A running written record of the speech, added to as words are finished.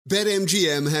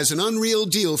BetMGM has an unreal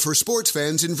deal for sports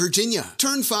fans in Virginia.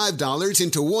 Turn $5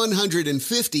 into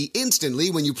 $150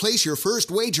 instantly when you place your first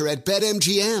wager at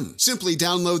BetMGM. Simply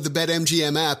download the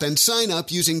BetMGM app and sign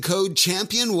up using code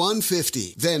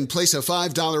CHAMPION150. Then place a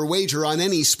 $5 wager on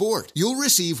any sport. You'll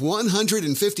receive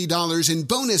 $150 in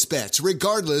bonus bets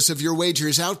regardless of your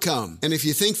wager's outcome. And if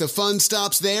you think the fun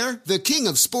stops there, the King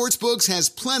of Sportsbooks has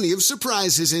plenty of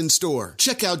surprises in store.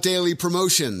 Check out daily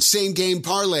promotions, same-game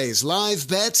parlays, live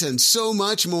bets, and so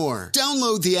much more.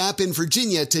 Download the app in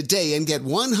Virginia today and get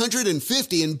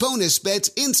 $150 in bonus bets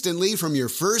instantly from your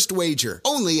first wager.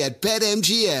 Only at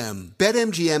BetMGM.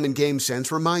 BetMGM and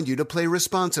GameSense remind you to play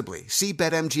responsibly. See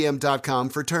BetMGM.com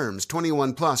for terms.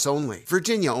 21 plus only.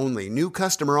 Virginia only. New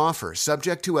customer offer.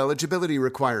 Subject to eligibility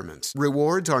requirements.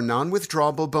 Rewards are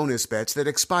non-withdrawable bonus bets that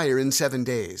expire in 7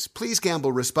 days. Please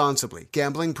gamble responsibly.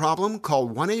 Gambling problem? Call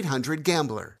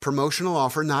 1-800-GAMBLER. Promotional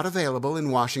offer not available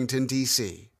in Washington,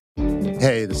 D.C.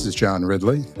 Hey, this is John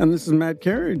Ridley. And this is Matt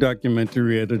Carey,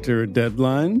 documentary editor at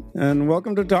Deadline. And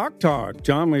welcome to Doc Talk.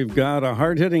 John, we've got a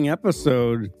hard-hitting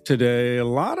episode today. A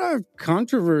lot of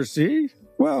controversy.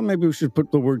 Well, maybe we should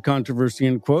put the word controversy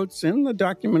in quotes in the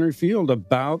documentary field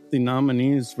about the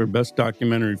nominees for Best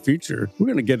Documentary Feature. We're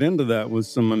going to get into that with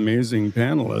some amazing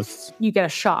panelists. You get a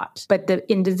shot, but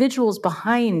the individuals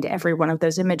behind every one of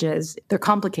those images, they're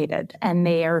complicated and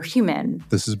they are human.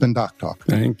 This has been Doc Talk.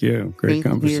 Thank you. Great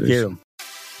conversation.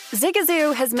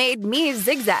 Zigazoo has made me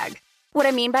zigzag. What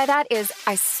I mean by that is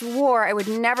I swore I would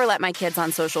never let my kids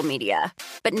on social media.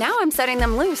 But now I'm setting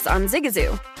them loose on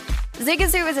Zigazoo.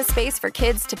 Zigazoo is a space for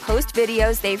kids to post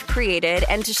videos they've created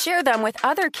and to share them with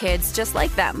other kids just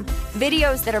like them.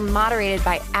 Videos that are moderated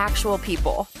by actual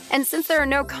people. And since there are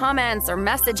no comments or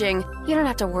messaging, you don't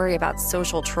have to worry about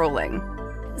social trolling.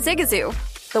 Zigazoo,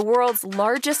 the world's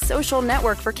largest social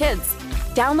network for kids.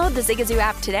 Download the Zigazoo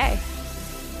app today.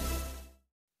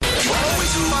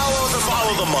 Always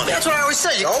follow the money. That's what I always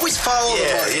say. You always follow the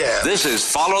money. Yeah. This is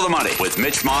Follow the Money with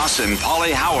Mitch Moss and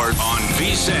Pauly Howard on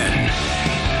VSiN.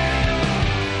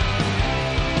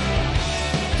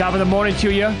 Top of the morning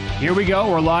to you. Here we go.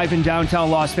 We're live in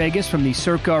downtown Las Vegas from the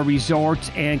Circa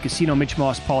Resort and Casino. Mitch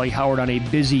Moss, Pauly Howard on a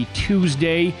busy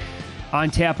Tuesday.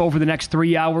 On tap over the next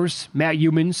 3 hours, Matt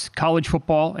Youmans, college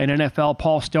football and NFL.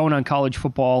 Paul Stone on college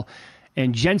football.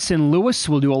 And Jensen Lewis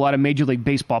will do a lot of Major League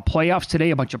Baseball playoffs today,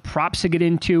 a bunch of props to get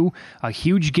into, a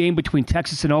huge game between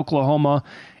Texas and Oklahoma,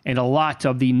 and a lot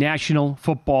of the National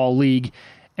Football League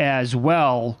as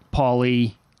well,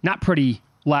 Pauly. Not pretty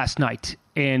last night.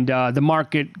 And the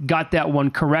market got that one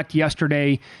correct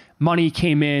yesterday. Money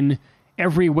came in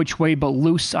every which way but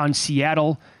loose on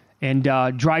Seattle and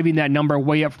driving that number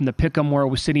way up from the pick'em where it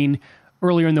was sitting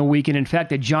earlier in the week. And in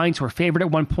fact, the Giants were favored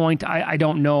at one point. I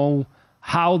don't know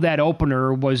how that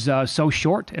opener was so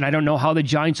short, and I don't know how the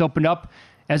Giants opened up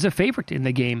as a favorite in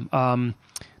the game.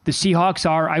 The Seahawks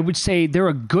are, I would say, they're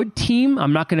a good team.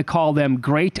 I'm not going to call them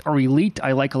great or elite.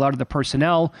 I like a lot of the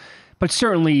personnel. But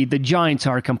certainly the Giants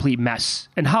are a complete mess.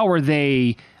 And how are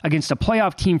they against a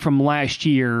playoff team from last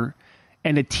year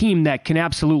and a team that can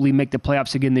absolutely make the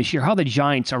playoffs again this year? How the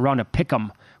Giants are around to pick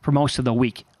them for most of the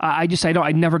week? I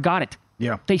never got it.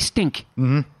 Yeah. They stink.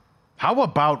 Mm-hmm. How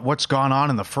about what's gone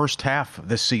on in the first half of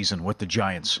this season with the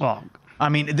Giants? Well, I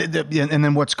mean, and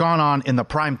then what's gone on in the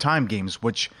primetime games,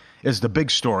 which is the big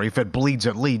story. If it bleeds,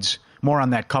 it leads. More on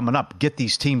that coming up. Get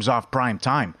these teams off prime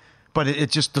time. But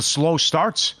it's just the slow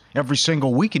starts every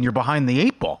single week, and you're behind the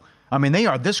eight ball. I mean, they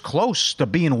are this close to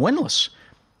being winless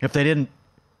if they didn't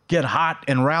get hot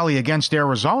and rally against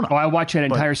Arizona. Oh, I watched that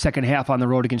entire second half on the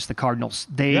road against the Cardinals.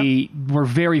 They were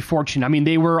very fortunate. I mean,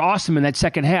 they were awesome in that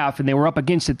second half, and they were up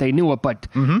against it. They knew it, but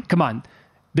come on.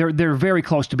 They're very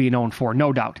close to being 0-4,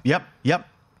 no doubt. Yep.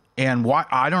 And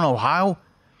I don't know how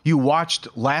you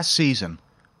watched last season.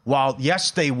 While,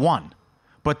 yes, they won,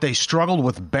 but they struggled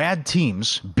with bad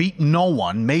teams, beat no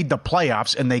one, made the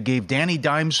playoffs, and they gave Danny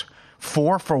Dimes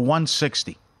 4 for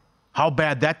 160. How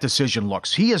bad that decision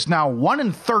looks. He is now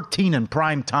 1-13 in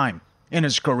prime time in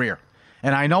his career.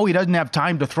 And I know he doesn't have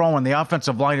time to throw, and the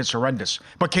offensive line is horrendous.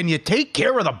 But can you take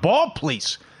care of the ball,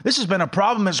 please? This has been a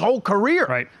problem his whole career.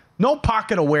 Right. No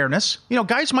pocket awareness. You know,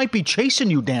 guys might be chasing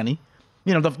you, Danny.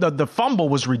 You know, the fumble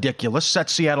was ridiculous. Set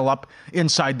Seattle up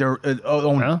inside their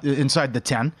inside the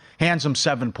 10. Hands them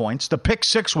 7 points. The pick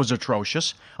six was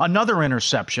atrocious. Another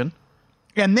interception.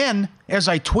 And then, as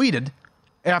I tweeted,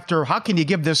 after how can you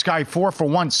give this guy 4 for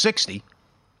 160?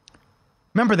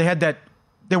 Remember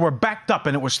they were backed up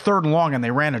and it was 3rd and long and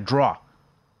they ran a draw.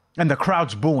 And the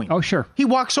crowd's booing. Oh, sure. He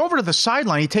walks over to the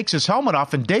sideline. He takes his helmet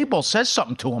off and Daboll says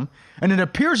something to him. And it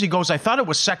appears he goes, I thought it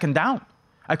was 2nd down.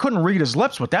 I couldn't read his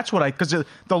lips, but that's what because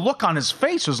the look on his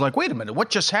face was like, wait a minute, what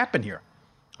just happened here?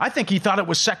 I think he thought it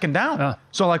was second down.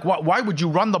 So, like, why would you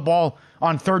run the ball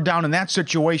on third down in that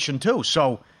situation, too?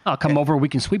 So I'll come over. We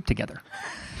can sweep together.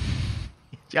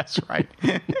 That's right.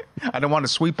 I don't want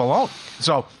to sweep alone.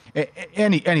 So,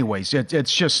 anyways,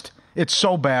 it's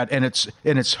so bad, and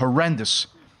it's horrendous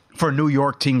for New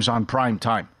York teams on prime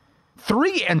time.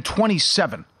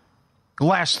 3-27,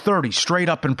 last 30 straight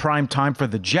up in prime time for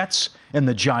the Jets and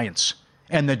the Giants.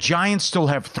 And the Giants still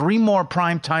have 3 more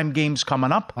primetime games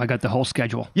coming up. I got the whole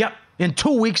schedule. Yep. In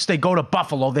 2 weeks, they go to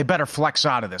Buffalo. They better flex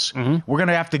out of this. We're going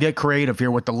to have to get creative here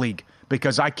with the league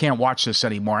because I can't watch this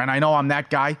anymore. And I know I'm that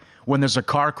guy. When there's a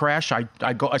car crash, I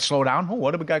slow down. Oh,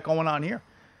 what have we got going on here?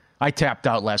 I tapped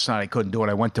out last night. I couldn't do it.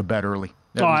 I went to bed early.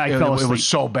 I fell asleep. It was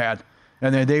so bad.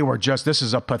 And they were just, this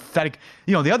is a pathetic.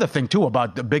 You know, the other thing, too,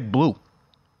 about the Big Blue,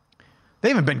 they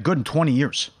haven't been good in 20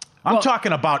 years. I'm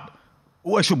talking about...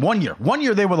 1 year. 1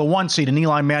 year they were the 1 seed, and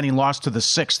Eli Manning lost to the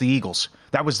 6, the Eagles.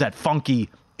 That was that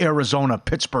funky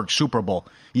Arizona-Pittsburgh Super Bowl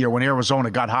year when Arizona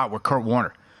got hot with Kurt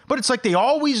Warner. But it's like they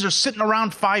always are sitting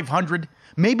around 500.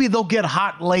 Maybe they'll get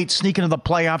hot late, sneak into the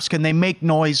playoffs. Can they make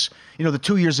noise? You know, the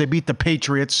 2 years they beat the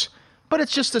Patriots. But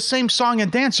it's just the same song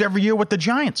and dance every year with the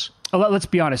Giants. Let's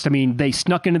be honest. I mean, they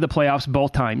snuck into the playoffs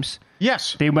both times.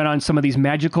 Yes. They went on some of these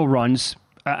magical runs.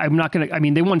 I'm not going to, I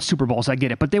mean, they won Super Bowls, I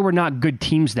get it, but they were not good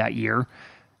teams that year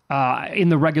in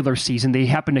the regular season. They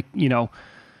happened to,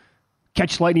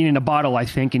 catch lightning in a bottle, I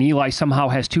think, and Eli somehow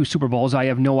has 2 Super Bowls. I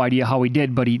have no idea how he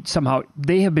did, but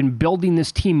they have been building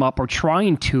this team up or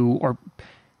trying to, or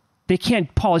they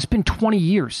can't, Paul, it's been 20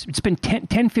 years. It's been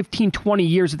 10, 15, 20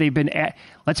 years that they've been at,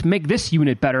 let's make this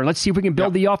unit better. Let's see if we can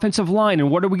build the offensive line,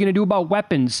 and what are we going to do about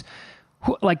weapons?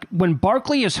 Like, when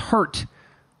Barkley is hurt,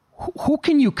 who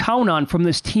can you count on from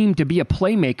this team to be a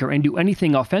playmaker and do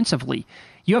anything offensively?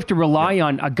 You have to rely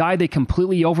on a guy they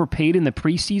completely overpaid in the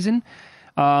preseason.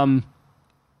 $40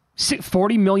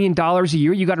 million a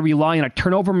year. You got to rely on a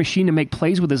turnover machine to make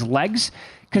plays with his legs.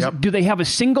 Because do they have a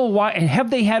single wide? And have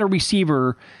they had a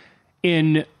receiver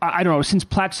in, I don't know, since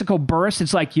Plaxico Burress?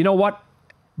 It's like, you know what?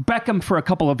 Beckham for a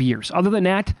couple of years. Other than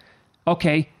that,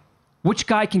 okay, which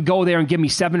guy can go there and give me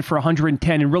 7 for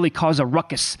 110 and really cause a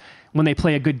ruckus when they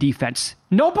play a good defense?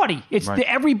 Nobody. It's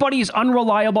everybody is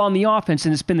unreliable on the offense,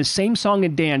 and it's been the same song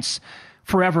and dance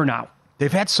forever now.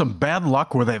 They've had some bad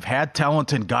luck where they've had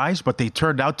talented guys, but they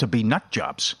turned out to be nut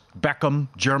jobs. Beckham,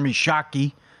 Jeremy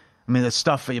Shockey. I mean, the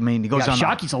stuff, he goes on.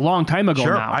 Shockey's a long time ago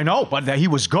now. I know, but he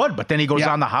was good. But then he goes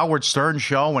on the Howard Stern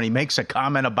show and he makes a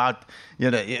comment about,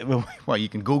 well, you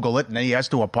can Google it, and then he has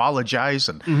to apologize.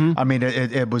 And I mean,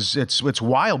 it's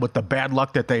wild with the bad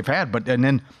luck that they've had. And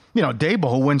then, Dable,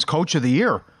 who wins Coach of the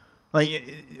Year, like,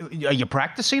 are you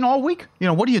practicing all week?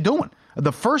 What are you doing?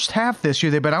 The first half this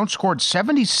year, they've been outscored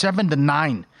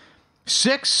 77-9,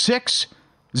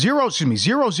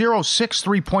 0-0-6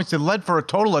 3 points. They led for a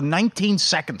total of 19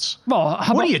 seconds. Well,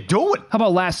 what are you doing? How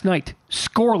about last night?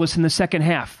 Scoreless in the second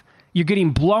half. You're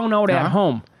getting blown out at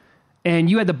home, and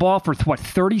you had the ball for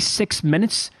 36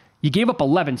 minutes. You gave up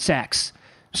 11 sacks.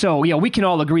 So, we can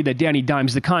all agree that Danny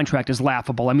Dimes, the contract is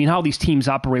laughable. I mean, how these teams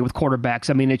operate with quarterbacks,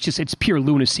 I mean, it's pure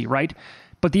lunacy, right?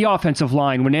 But the offensive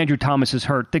line, when Andrew Thomas is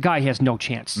hurt, the guy has no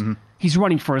chance. Mm-hmm. He's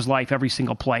running for his life every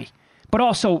single play. But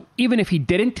also, even if he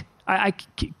didn't,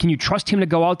 can you trust him to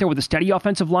go out there with a steady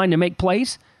offensive line to make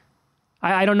plays?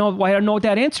 I don't know. I don't know what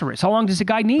that answer is. How long does the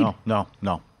guy need? No.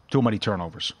 Too many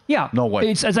turnovers. Yeah. No way.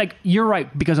 It's like, you're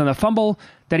right, because on the fumble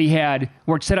that he had,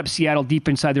 where it set up Seattle deep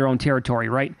inside their own territory,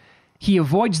 right? He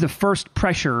avoids the first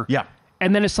pressure. Yeah.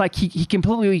 And then it's like he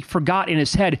completely forgot in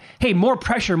his head, hey, more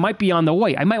pressure might be on the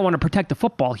way. I might want to protect the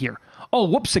football here. Oh,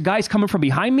 whoops, the guy's coming from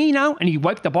behind me now, and he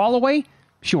wiped the ball away?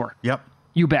 Sure. Yep.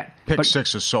 You bet. Pick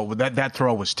six is so, that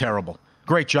throw was terrible.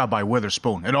 Great job by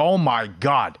Witherspoon. And oh my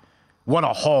God, what a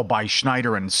haul by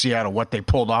Schneider in Seattle, what they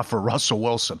pulled off for Russell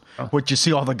Wilson. Which you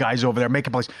see all the guys over there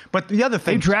making plays. But the other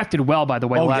thing. They drafted well, by the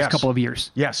way, the last couple of years.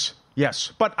 Yes.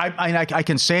 But I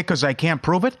can say it because I can't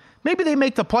prove it. Maybe they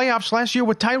make the playoffs last year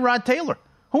with Tyrod Taylor.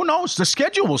 Who knows? The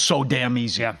schedule was so damn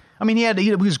easy. Yeah. I mean,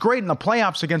 he was great in the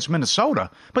playoffs against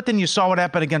Minnesota, but then you saw what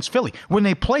happened against Philly. When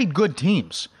they played good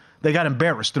teams, they got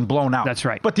embarrassed and blown out. That's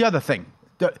right. But the other thing,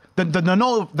 the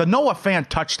Noah Fant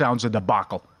touchdown's a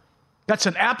debacle. That's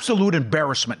an absolute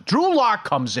embarrassment. Drew Lock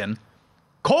comes in,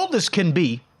 cold as can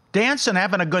be, dancing,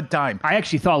 having a good time. I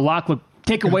actually thought Lock would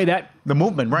take away that the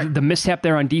movement, right? The mishap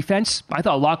there on defense. I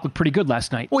thought Lock looked pretty good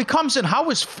last night. Well, he comes in.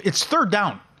 It's third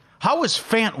down. How is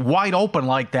Fant wide open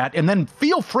like that? And then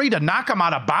feel free to knock him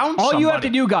out of bounds. All you have to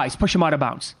do, guys, push him out of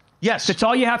bounds. Yes. That's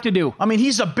all you have to do. I mean,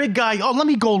 he's a big guy. Oh, let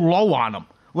me go low on him.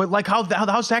 Like, how's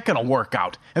that going to work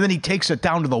out? And then he takes it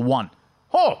down to the 1.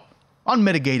 Oh,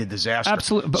 unmitigated disaster.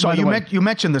 Absolutely. So you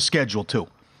mentioned the schedule, too.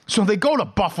 So they go to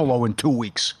Buffalo in 2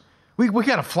 weeks. We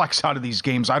got to flex out of these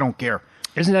games. I don't care.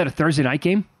 Isn't that a Thursday night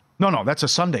game? No, that's a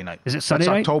Sunday night. Is it Sunday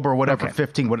night? That's October, whatever,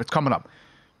 15, but it's coming up.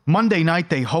 Monday night,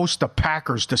 they host the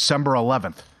Packers December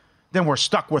 11th. Then we're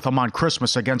stuck with them on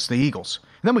Christmas against the Eagles.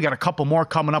 And then we got a couple more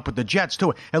coming up with the Jets,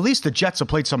 too. At least the Jets have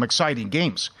played some exciting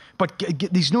games. But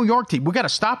these New York teams, we got to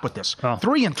stop with this.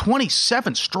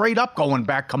 3-27 straight up going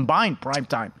back combined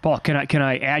primetime. Paul, can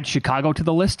I add Chicago to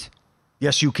the list?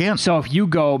 Yes, you can. So if you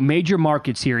go major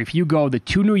markets here, if you go the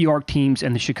 2 New York teams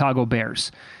and the Chicago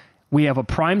Bears, we have a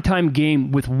primetime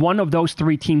game with one of those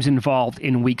 3 teams involved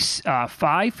in weeks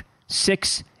 5,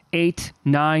 6, 8,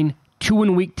 9, 2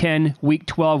 in week 10, week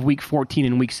 12, week 14,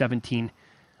 and week 17.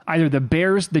 Either the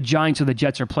Bears, the Giants, or the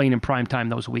Jets are playing in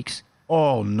primetime those weeks.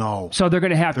 Oh, no. So they're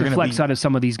going to have to flex out of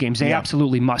some of these games. They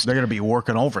absolutely must. They're going to be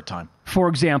working overtime. For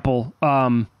example,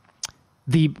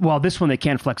 this one they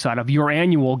can't flex out of. Your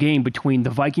annual game between the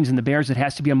Vikings and the Bears, it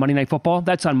has to be on Monday Night Football.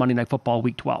 That's on Monday Night Football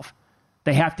week 12.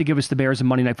 They have to give us the Bears and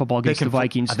Monday Night Football against the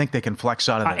Vikings. I think they can flex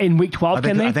out of that. In week 12,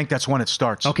 can they? I think that's when it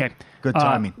starts. Okay. Good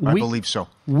timing. I believe so.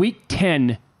 Week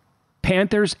 10,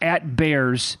 Panthers at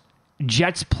Bears.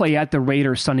 Jets play at the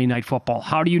Raiders Sunday Night Football.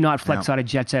 How do you not flex out of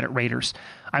Jets at Raiders?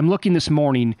 I'm looking this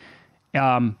morning,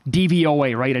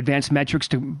 DVOA, right? Advanced metrics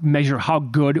to measure how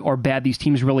good or bad these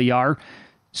teams really are.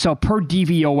 So per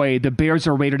DVOA, the Bears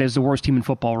are rated as the worst team in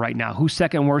football right now. Who's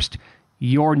second worst?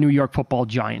 Your New York Football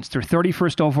Giants. They're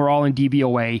 31st overall in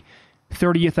DVOA,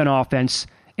 30th on offense,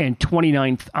 and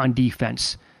 29th on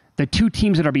defense. The 2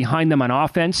 teams that are behind them on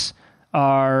offense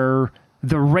are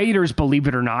the Raiders, believe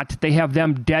it or not. They have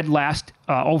them dead last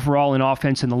overall in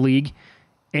offense in the league.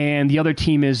 And the other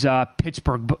team is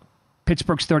Pittsburgh.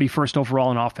 Pittsburgh's 31st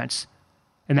overall in offense.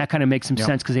 And that kind of makes some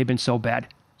sense because they've been so bad.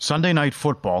 Sunday Night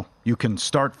Football, you can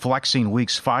start flexing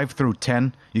weeks 5 through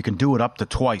 10. You can do it up to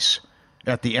twice.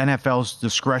 At the NFL's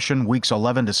discretion, weeks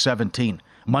 11 to 17.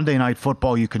 Monday Night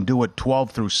Football, you can do it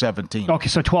 12 through 17. Okay,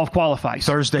 so 12 qualifies.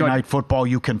 Thursday Night Football,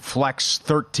 you can flex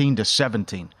 13 to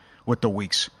 17 with the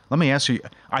weeks. Let me ask you,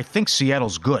 I think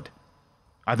Seattle's good.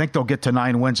 I think they'll get to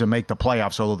 9 wins and make the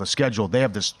playoffs, although the schedule, they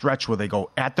have this stretch where they go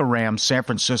at the Rams, San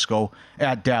Francisco,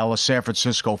 at Dallas, San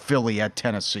Francisco, Philly, at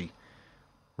Tennessee.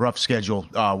 Rough schedule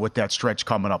with that stretch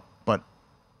coming up. But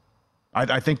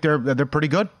I think they're pretty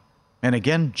good. And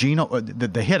again, Geno,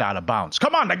 the hit out of bounds.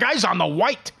 Come on, the guy's on the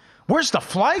white. Where's the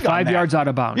flag on that? 5 yards out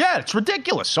of bounds. Yeah, it's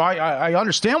ridiculous. So I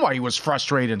understand why he was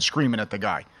frustrated and screaming at the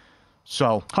guy.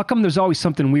 So how come there's always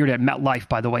something weird at MetLife,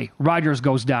 by the way? Rodgers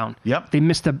goes down. Yep. They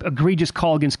missed the egregious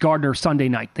call against Gardner Sunday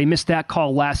night. They missed that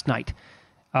call last night.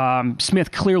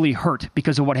 Smith clearly hurt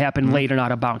because of what happened late and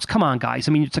out of bounds. Come on, guys.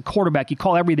 I mean, it's a quarterback. You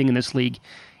call everything in this league.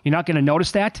 You're not going to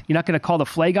notice that? You're not going to call the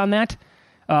flag on that?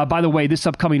 By the way, this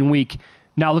upcoming week,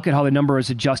 now look at how the number is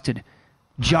adjusted.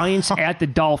 Giants at the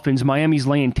Dolphins. Miami's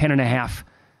laying 10.5.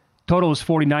 Total is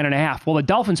 49.5. Well, the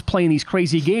Dolphins playing these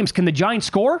crazy games. Can the Giants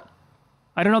score?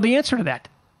 I don't know the answer to that.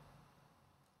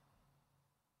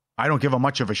 I don't give them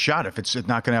much of a shot if it's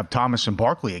not going to have Thomas and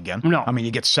Barkley again. No. I mean,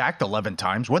 you get sacked 11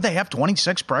 times. Would they have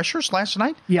 26 pressures last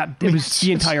night? Yeah, it was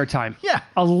the entire time. Yeah.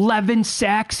 11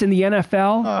 sacks in the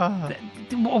NFL?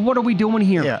 What are we doing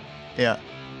here? Yeah.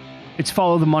 It's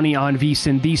Follow the Money on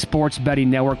VSiN, the Sports Betting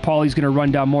Network. Paulie's going to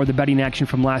run down more of the betting action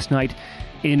from last night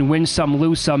in Win Some,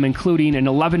 Lose Some, including an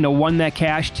 11-1 that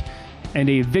cashed and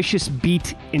a vicious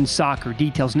beat in soccer.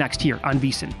 Details next here on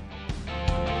VSiN.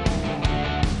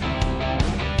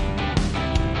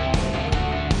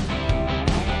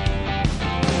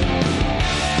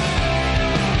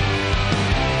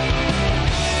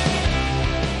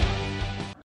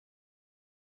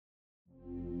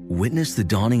 Witness the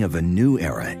dawning of a new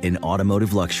era in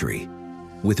automotive luxury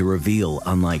with a reveal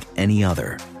unlike any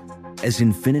other as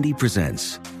Infiniti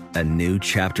presents a new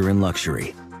chapter in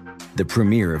luxury, the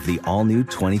premiere of the all-new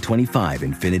 2025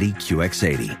 Infiniti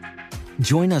QX80.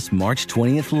 Join us March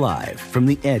 20th live from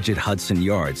the Edge at Hudson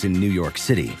Yards in New York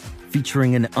City,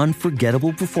 featuring an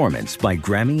unforgettable performance by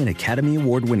Grammy and Academy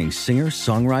Award-winning singer,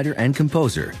 songwriter, and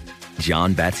composer,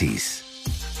 Jon Batiste.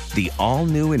 The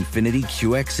all-new Infiniti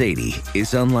QX80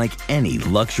 is unlike any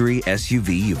luxury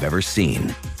SUV you've ever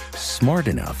seen. Smart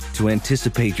enough to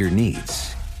anticipate your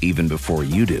needs, even before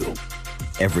you do.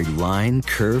 Every line,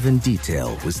 curve, and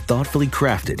detail was thoughtfully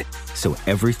crafted, so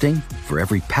everything for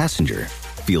every passenger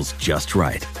feels just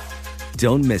right.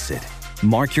 Don't miss it.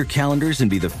 Mark your calendars and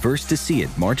be the first to see it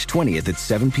March 20th at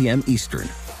 7 p.m. Eastern,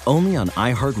 only on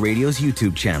iHeartRadio's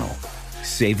YouTube channel.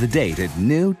 Save the date at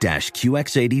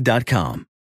new-QX80.com.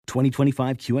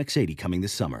 2025 QX80 coming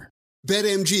this summer.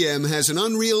 BetMGM has an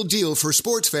unreal deal for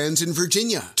sports fans in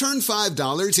Virginia. Turn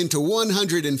 $5 into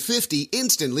 $150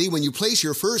 instantly when you place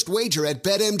your first wager at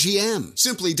BetMGM.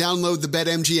 Simply download the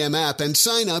BetMGM app and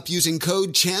sign up using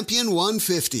code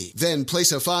CHAMPION150. Then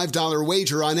place a $5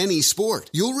 wager on any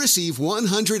sport. You'll receive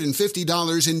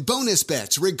 $150 in bonus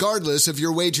bets regardless of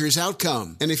your wager's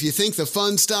outcome. And if you think the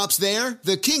fun stops there,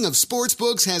 the King of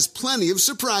Sportsbooks has plenty of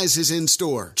surprises in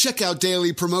store. Check out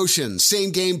daily promotions,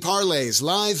 same-game parlays,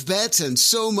 live bets, and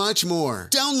so much more.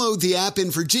 Download the app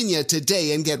in Virginia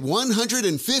today and get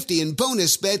 $150 in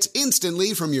bonus bets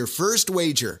instantly from your first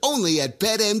wager. Only at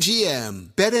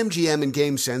BetMGM. BetMGM and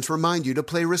GameSense remind you to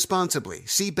play responsibly.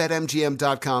 See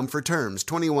BetMGM.com for terms.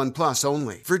 21 plus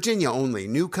only. Virginia only.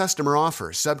 New customer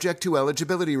offer subject to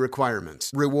eligibility requirements.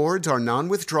 Rewards are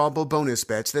non-withdrawable bonus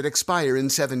bets that expire in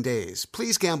 7 days.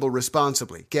 Please gamble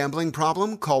responsibly. Gambling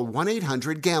problem? Call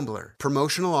 1-800-GAMBLER.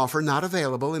 Promotional offer not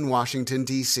available in Washington,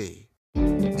 D.C.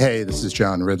 Hey, this is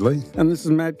John Ridley. And this is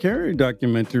Matt Carey,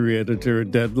 documentary editor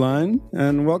at Deadline.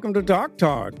 And welcome to Talk.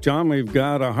 John, we've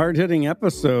got a hard-hitting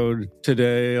episode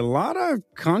today. A lot of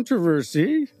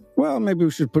controversy. Well, maybe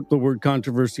we should put the word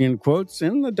controversy in quotes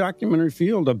in the documentary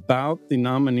field about the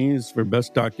nominees for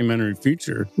Best Documentary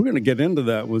Feature. We're going to get into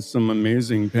that with some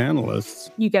amazing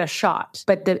panelists. You get a shot,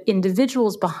 but the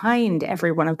individuals behind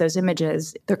every one of those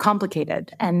images, they're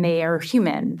complicated and they are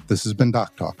human. This has been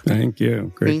Doc Talk. Thank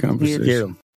you. Great conversation. Thank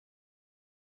you.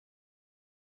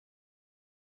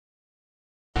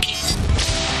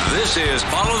 This is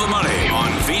Follow the Money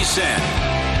on VSiN.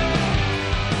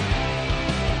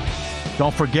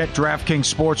 Don't forget,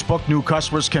 DraftKings Sportsbook. New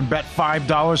customers can bet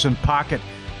 $5 and pocket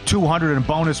 $200 in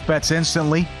bonus bets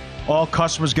instantly. All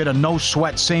customers get a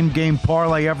no-sweat same-game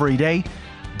parlay every day.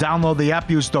 Download the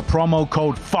app. Use the promo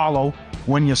code FOLLOW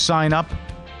when you sign up.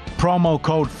 Promo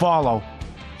code FOLLOW.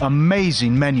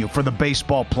 Amazing menu for the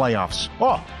baseball playoffs.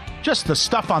 Oh, just the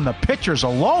stuff on the pitchers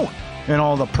alone and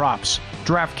all the props.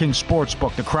 DraftKings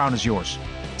Sportsbook. The crown is yours.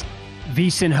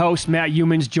 VSiN host Matt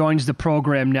Youmans joins the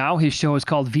program now. His show is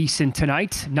called VSiN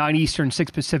Tonight, 9 Eastern,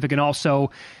 6 Pacific, and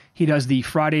also he does the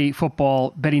Friday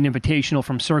Football Betting Invitational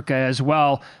from Circa as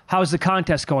well. How's the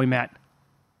contest going, Matt?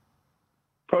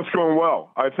 That's going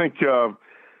well. I think guys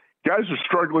are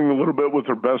struggling a little bit with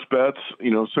their best bets,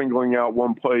 singling out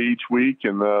one play each week,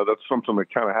 and that's something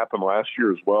that kind of happened last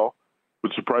year as well.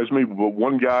 Would surprise me, but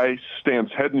one guy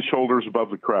stands head and shoulders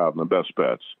above the crowd in the best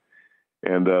bets.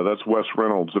 And that's Wes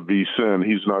Reynolds of VSiN.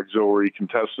 He's an auxiliary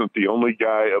contestant, the only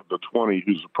guy of the 20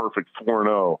 who's a perfect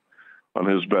 4-0 on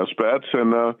his best bets.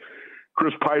 And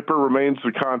Chris Piper remains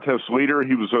the contest leader.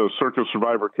 He was a Circa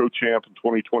Survivor co-champ in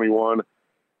 2021.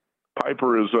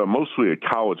 Piper is mostly a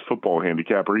college football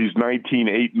handicapper. He's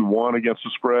 19-8-1 against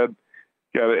the spread.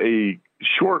 Got a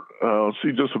short,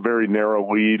 just a very narrow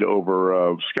lead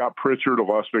over Scott Pritchard, a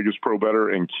Las Vegas pro bettor,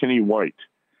 and Kenny White,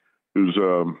 who's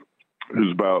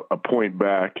about a point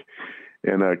back.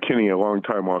 And Kenny, a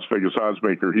longtime Las Vegas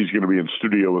oddsmaker, he's going to be in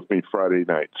studio with me Friday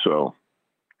night. So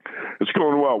it's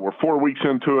going well. We're 4 weeks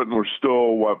into it, and we're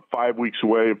still, 5 weeks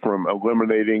away from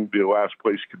eliminating the last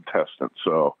place contestant.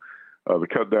 So the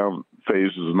cut-down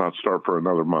phase does not start for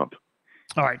another month.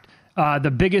 All right.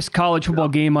 The biggest college football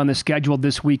game on the schedule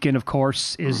this weekend, of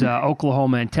course, is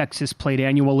Oklahoma and Texas, played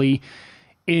annually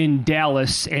in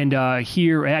Dallas. And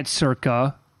here at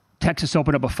Circa, Texas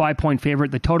opened up a 5-point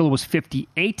favorite. The total was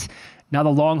 58. Now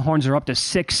the Longhorns are up to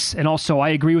 6. And also, I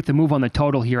agree with the move on the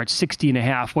total here at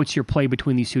 60.5. What's your play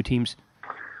between these two teams?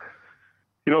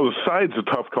 The side's a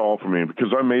tough call for me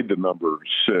because I made the number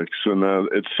 6, and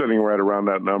it's sitting right around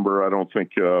that number. I don't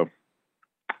think, I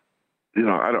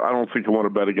don't think I want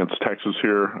to bet against Texas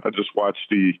here. I just watched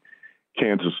the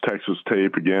Kansas-Texas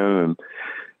tape again, and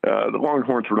the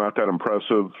Longhorns were not that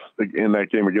impressive in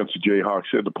that game against the Jayhawks.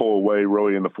 They had to pull away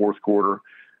really in the fourth quarter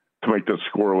to make that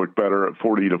score look better at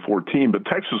 40-14. But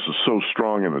Texas is so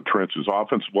strong in the trenches,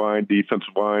 offensive line,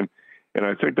 defensive line, and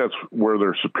I think that's where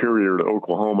they're superior to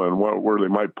Oklahoma and where they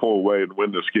might pull away and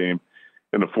win this game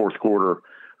in the fourth quarter.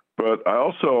 But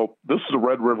this is a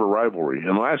Red River rivalry,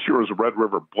 and last year was a Red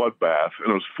River bloodbath, and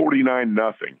it was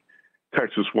 49-0.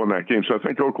 Texas won that game. So I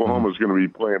think Oklahoma is going to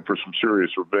be playing for some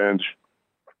serious revenge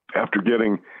after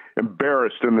getting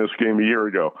embarrassed in this game a year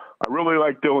ago. I really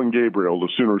like Dylan Gabriel, the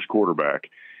Sooners quarterback.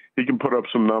 He can put up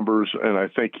some numbers, and I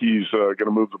think he's going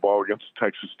to move the ball against the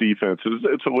Texas defense.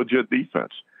 It's a legit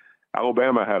defense.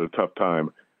 Alabama had a tough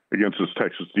time against this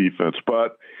Texas defense.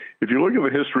 But if you look at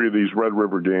the history of these Red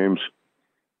River games,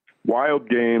 wild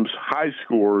games, high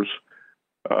scores,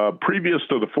 previous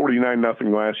to the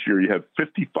 49-0 last year, you had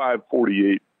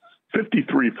 55-48,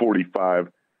 53-45,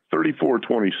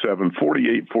 34-27,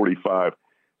 48-45,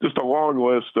 just a long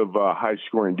list of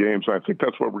high-scoring games. I think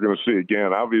that's what we're going to see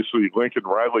again. Obviously, Lincoln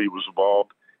Riley was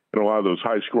involved in a lot of those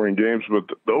high-scoring games, but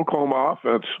the Oklahoma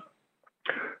offense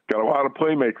got a lot of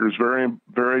playmakers, very,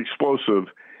 very explosive,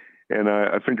 and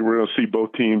I think we're going to see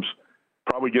both teams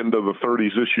probably get into the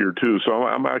 30s this year too. So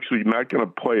I'm actually not going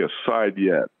to play a side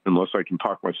yet unless I can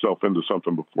talk myself into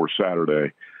something before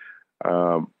Saturday.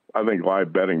 I think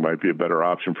live betting might be a better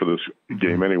option for this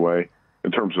game anyway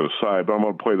in terms of the side, but I'm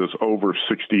going to play this over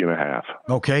 60.5.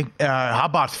 Okay. How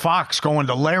about Fox going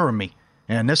to Laramie?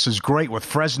 And this is great with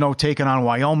Fresno taking on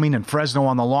Wyoming and Fresno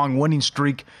on the long winning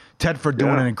streak. Tedford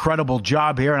doing an incredible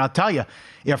job here. And I'll tell you,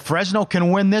 if Fresno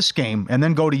can win this game and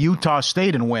then go to Utah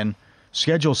State and win,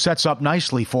 schedule sets up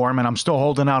nicely for him. And I'm still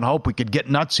holding out hope we could get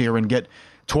nuts here and get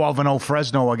 12-0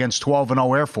 Fresno against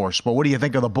 12-0 Air Force. But what do you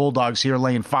think of the Bulldogs here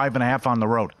laying 5.5 on the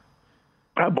road?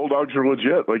 Bulldogs are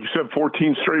legit. Like you said,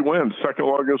 14 straight wins, second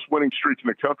longest winning streak in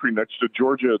the country next to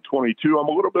Georgia at 22. I'm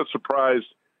a little bit surprised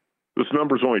this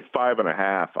number's only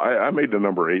 5.5. I made the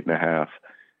number 8.5.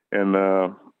 And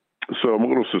so I'm a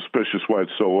little suspicious why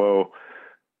it's so low.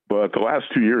 But the last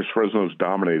 2 years, Fresno's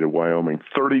dominated Wyoming.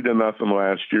 30-0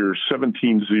 last year,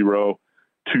 17-0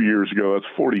 2 years ago.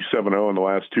 That's 47-0 in the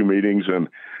last two meetings. And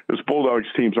this Bulldogs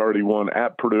team's already won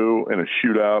at Purdue in a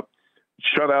shootout.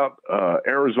 Shut out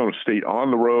Arizona State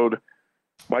on the road.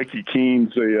 Mikey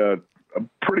Keene's a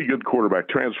pretty good quarterback,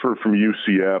 transferred from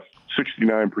UCF,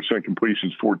 69%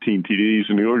 completions, 14 TDs.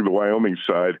 And you look at the Wyoming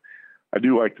side, I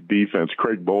do like the defense.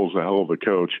 Craig Bowles a hell of a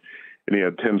coach, and he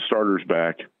had 10 starters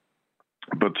back.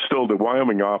 But still, the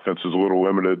Wyoming offense is a little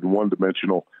limited and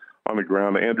one-dimensional on the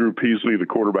ground. Andrew Peasley, the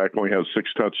quarterback, only has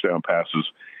 6 touchdown passes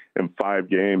in 5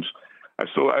 games. I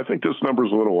think this number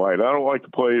is a little light. I don't like to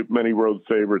play many road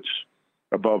favorites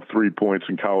above 3 points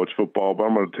in college football, but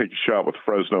I'm going to take a shot with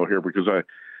Fresno here because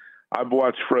I've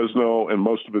watched Fresno in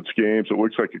most of its games. It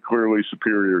looks like a clearly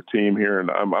superior team here, and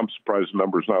I'm surprised the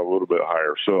number's not a little bit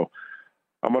higher. So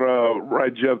I'm going to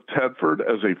ride Jeff Tedford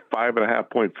as a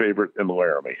 5.5-point favorite in the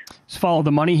Laramie. Let's follow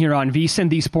the money here on VSiN,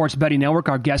 the Sports Betting Network.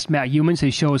 Our guest, Matt Youmans,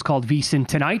 his show is called VSiN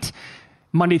Tonight,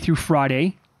 Monday through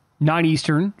Friday, 9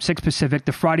 Eastern, 6 Pacific.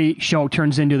 The Friday show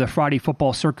turns into the Friday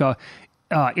Football Circa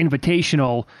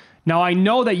Invitational. Now, I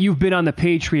know that you've been on the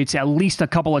Patriots at least a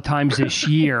couple of times this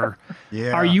year.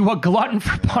 Yeah. Are you a glutton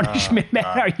for punishment, Matt?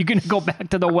 Are you going to go back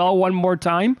to the well one more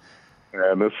time?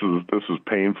 And this is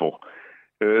painful.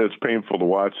 It's painful to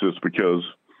watch this because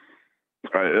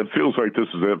it feels like this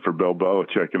is it for Bill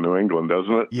Belichick in New England,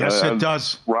 doesn't it? Yes, it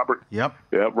does. Robert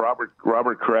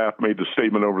Kraft made the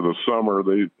statement over the summer.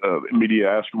 The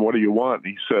media asked him, "What do you want?"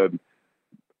 And he said,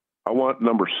 "I want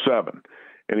number 7."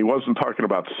 And he wasn't talking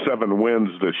about 7 wins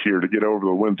this year to get over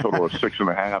the win total of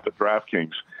 6.5 at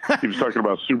DraftKings. He was talking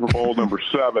about Super Bowl number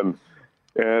 7.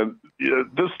 And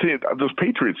this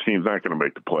Patriots team's not going to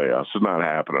make the playoffs. It's not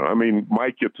happening. I mean,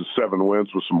 might get to 7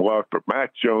 wins with some luck, but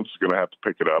Mac Jones is going to have to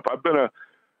pick it up. I've been a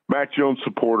Mac Jones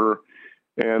supporter,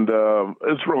 and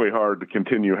it's really hard to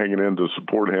continue hanging in to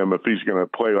support him if he's going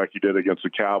to play like he did against the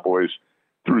Cowboys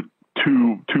through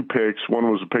two picks.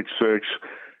 One was a pick 6.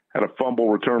 Had a fumble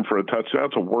return for a touchdown.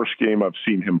 That's the worst game I've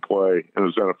seen him play in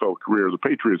his NFL career. The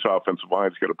Patriots' offensive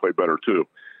line's got to play better too.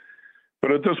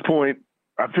 But at this point,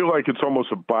 I feel like it's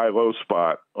almost a buy low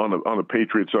spot on the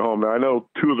Patriots at home. Now, I know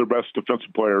 2 of their best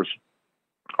defensive players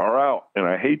are out, and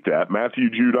I hate that. Matthew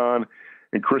Judon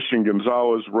and Christian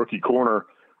Gonzalez, rookie corner,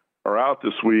 are out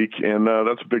this week, and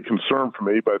that's a big concern for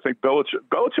me. But I think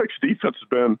Belichick's defense has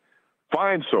been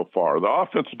fine so far. The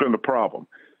offense has been the problem.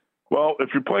 Well,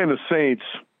 if you're playing the Saints,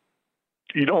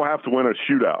 you don't have to win a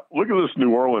shootout. Look at this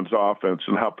New Orleans offense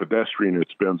and how pedestrian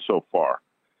it's been so far.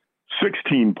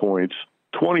 16 points,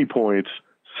 20 points,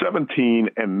 17,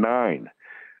 and 9.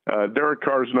 Derek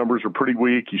Carr's numbers are pretty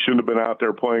weak. He shouldn't have been out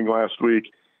there playing last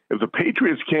week. If the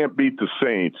Patriots can't beat the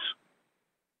Saints,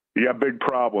 you got big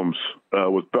problems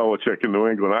with Belichick in New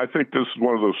England. I think this is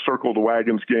one of those circle the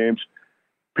wagons games.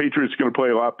 Patriots going to play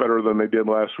a lot better than they did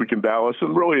last week in Dallas.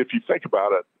 And really, if you think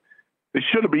about it, they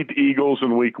should have beat the Eagles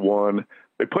in week 1.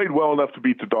 They played well enough to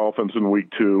beat the Dolphins in week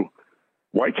 2.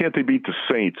 Why can't they beat the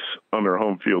Saints on their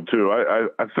home field too?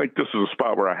 I think this is a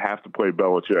spot where I have to play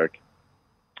Belichick.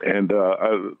 And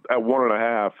at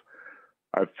 1.5,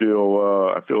 I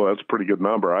feel that's a pretty good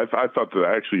number. I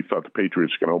actually thought the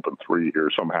Patriots can open 3 here,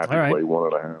 so I'm happy to play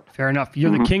 1.5. Fair enough.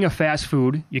 You're the king of fast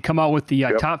food. You come out with the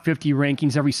top 50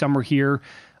 rankings every summer here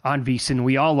on VSiN.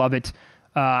 We all love it.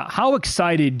 How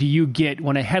excited do you get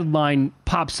when a headline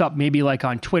pops up, maybe like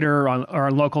on Twitter or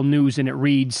on local news, and it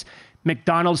reads,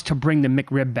 McDonald's to bring the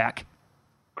McRib back?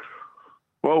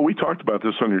 Well, we talked about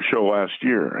this on your show last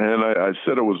year, and I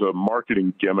said it was a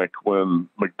marketing gimmick when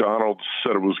McDonald's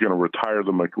said it was going to retire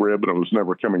the McRib and it was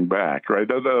never coming back, right?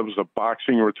 That was a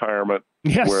boxing retirement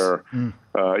where,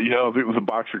 the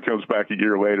boxer comes back a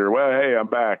year later. Well, hey, I'm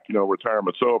back.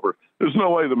 Retirement's over. There's no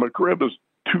way the McRib is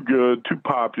too good, too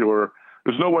popular.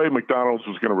 There's no way McDonald's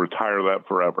was going to retire that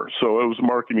forever. So it was a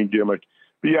marketing gimmick.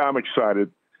 But, yeah, I'm excited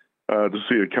to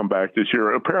see it come back this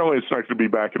year. Apparently, it's not going to be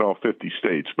back in all 50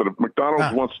 states. But if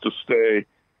McDonald's wants to stay,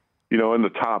 in the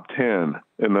top 10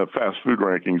 in the fast food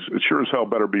rankings, it sure as hell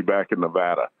better be back in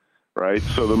Nevada, right?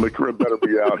 So the McRib better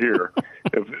be out here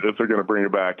if they're going to bring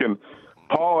it back. And,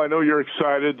 Paul, I know you're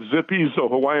excited. Zippy's, the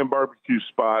Hawaiian barbecue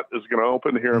spot, is going to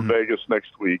open here in Vegas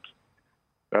next week.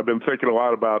 I've been thinking a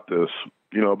lot about this,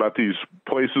 about these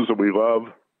places that we love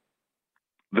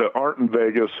that aren't in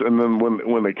Vegas. And then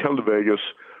when they come to Vegas,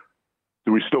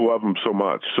 do we still love them so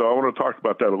much? So I want to talk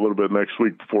about that a little bit next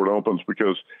week before it opens,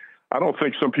 because I don't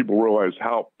think some people realize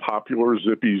how popular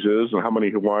Zippy's is and how many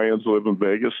Hawaiians live in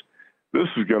Vegas. This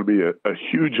is going to be a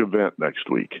huge event next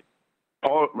week.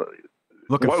 Paul,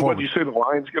 what do you say the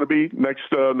line's going to be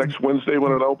next Wednesday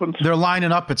when it opens? They're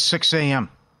lining up at 6 a.m.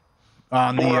 4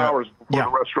 hours before the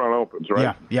restaurant opens,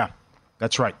 right? Yeah.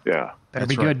 That's right. Yeah. That'd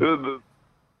be good.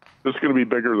 This is going to be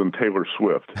bigger than Taylor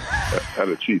Swift at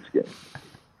a Chiefs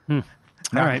game.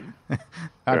 All right.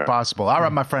 Not possible. All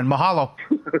right, my friend. Mahalo.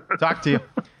 Talk to you.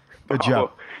 Good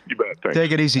job. You bet. Thanks.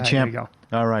 Take it easy, champ. There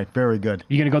you All right. Very good.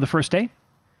 You going to go the first day?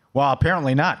 Well,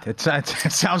 apparently not. It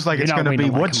sounds like it's going to be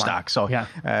Woodstock, so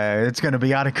it's going to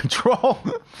be out of control.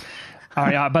 All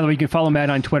right. By the way, you can follow Matt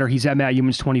on Twitter. He's at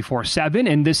MattHumans247.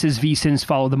 And this is VSiN's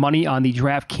Follow the Money on the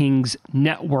DraftKings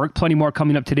Network. Plenty more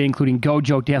coming up today, including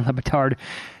Gojo, Dan Le Batard,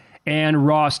 and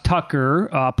Ross Tucker.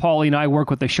 Paulie and I work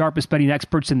with the sharpest betting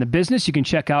experts in the business. You can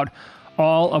check out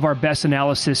all of our best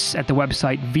analysis at the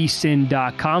website,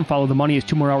 vsin.com. Follow the Money is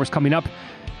 2 more hours coming up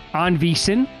on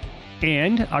VSiN.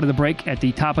 And out of the break at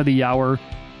the top of the hour,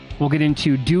 we'll get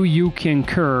into Do You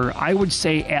Concur? I would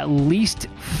say at least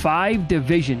 5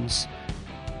 divisions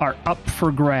are up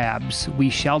for grabs.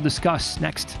 We shall discuss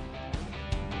next.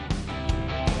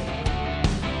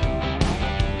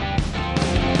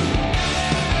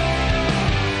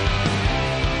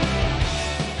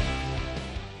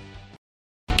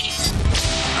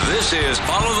 This is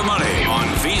Follow the Money on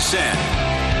VSiN.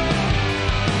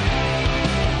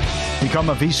 Become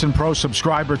a VSiN Pro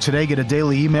subscriber today. Get a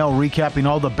daily email recapping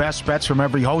all the best bets from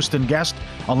every host and guest.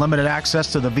 Unlimited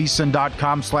access to the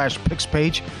vsin.com/picks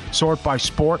page. Sort by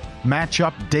sport,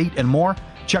 matchup, date, and more.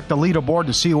 Check the leaderboard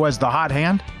to see who has the hot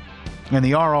hand. And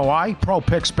the ROI, Pro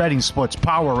Picks betting splits,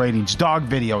 power ratings, dog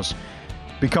videos.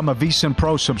 Become a VSiN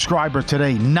Pro subscriber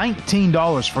today.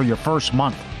 $19 for your first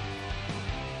month.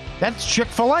 That's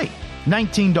Chick-fil-A.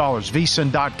 $19,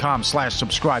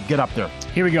 vsin.com/subscribe. Get up there.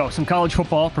 Here we go. Some college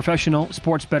football, professional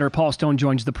sports bettor Paul Stone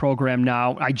joins the program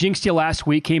now. I jinxed you last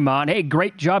week, came on. Hey,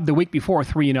 great job the week before,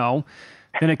 3-0.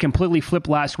 Then it completely flipped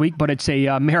last week, but it's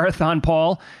a marathon,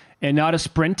 Paul, and not a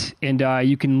sprint. And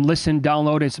you can listen,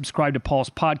 download, and subscribe to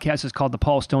Paul's podcast. It's called the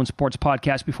Paul Stone Sports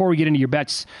Podcast. Before we get into your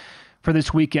bets for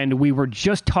this weekend, we were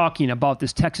just talking about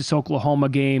this Texas-Oklahoma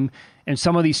game and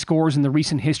some of these scores in the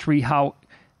recent history, how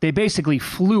they basically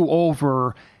flew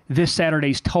over this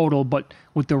Saturday's total. But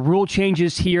with the rule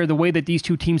changes here, the way that these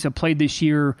two teams have played this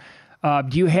year,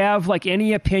 do you have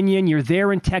any opinion? You're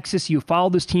there in Texas. You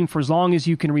followed this team for as long as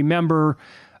you can remember.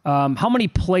 How many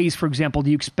plays, for example,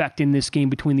 do you expect in this game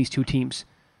between these two teams?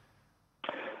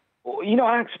 Well,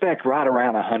 I expect right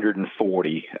around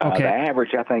 140. Okay. The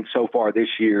average, I think, so far this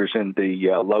year is in the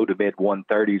low to mid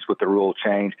 130s with the rule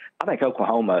change. I think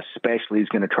Oklahoma especially is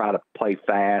going to try to play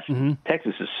fast. Mm-hmm.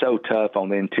 Texas is so tough on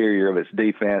the interior of its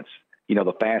defense.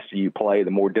 The faster you play,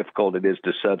 the more difficult it is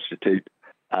to substitute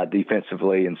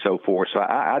defensively and so forth. So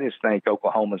I just think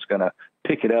Oklahoma's going to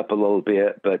pick it up a little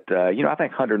bit. But, I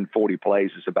think 140 plays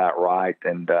is about right.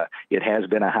 And it has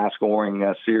been a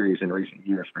high-scoring series in recent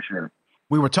years for sure.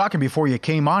 We were talking before you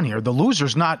came on here. The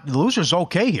loser's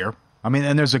okay here. I mean,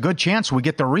 and there's a good chance we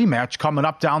get the rematch coming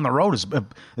up down the road. As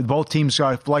both teams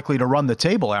are likely to run the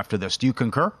table after this. Do you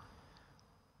concur?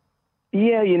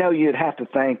 Yeah, you'd have to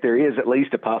think there is at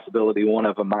least a possibility one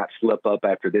of them might slip up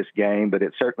after this game, but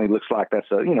it certainly looks like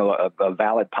that's a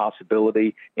valid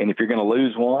possibility. And if you're going to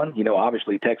lose one,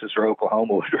 obviously Texas or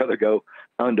Oklahoma would rather go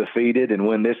undefeated and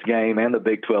win this game and the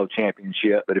Big 12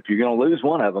 championship. But if you're going to lose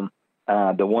one of them,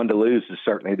 the one to lose is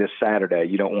certainly this Saturday.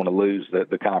 You don't want to lose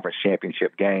the conference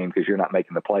championship game because you're not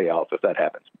making the playoffs if that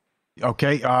happens.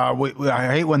 Okay,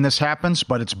 I hate when this happens,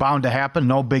 but it's bound to happen.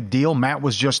 No big deal. Matt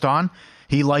was just on.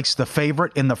 He likes the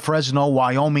favorite in the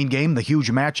Fresno-Wyoming game, the huge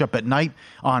matchup at night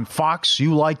on Fox.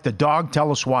 You like the dog.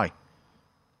 Tell us why.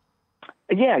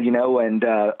 Yeah, and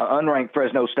unranked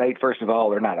Fresno State, first of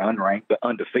all, they're not unranked, but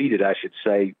undefeated, I should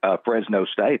say, Fresno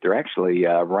State. They're actually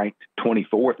ranked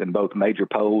 24th in both major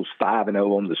polls,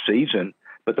 5-0 on the season.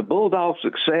 But the Bulldogs'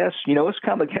 success, it's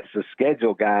come against the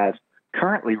schedule, guys,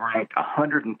 currently ranked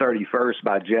 131st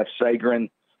by Jeff Sagarin.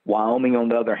 Wyoming, on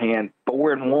the other hand,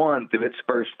 4-1 through its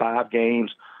first 5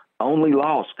 games, only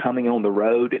loss coming on the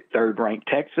road at third-ranked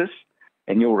Texas.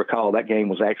 And you'll recall that game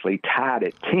was actually tied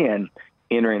at 10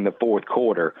 entering the fourth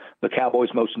quarter. The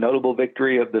Cowboys' most notable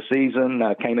victory of the season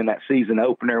came in that season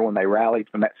opener when they rallied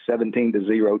from that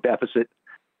 17-0 deficit,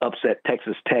 upset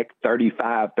Texas Tech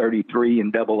 35-33 in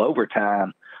double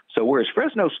overtime. So whereas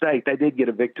Fresno State, they did get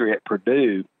a victory at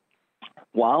Purdue,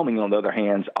 Wyoming, on the other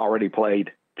hand, already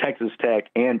played Texas Tech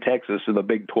and Texas in the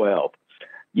Big 12.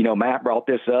 Matt brought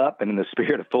this up, and in the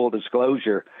spirit of full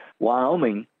disclosure,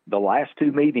 Wyoming, the last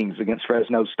 2 meetings against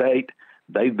Fresno State,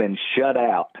 they've been shut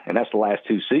out, and that's the last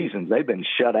 2 seasons. They've been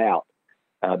shut out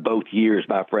both years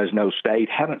by Fresno State,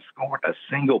 haven't scored a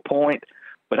single point.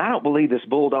 But I don't believe this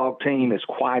Bulldog team is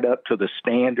quite up to the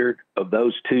standard of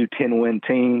those 2 10-win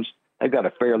teams. They've got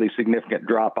a fairly significant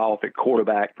drop-off at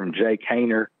quarterback from Jake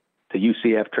Haener to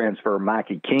UCF transfer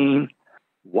Mikey Keene.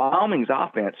 Wyoming's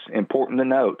offense, important to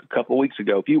note,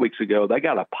 a few weeks ago, they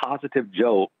got a positive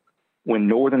jolt when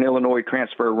Northern Illinois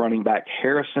transfer running back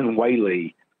Harrison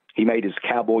Whaley, he made his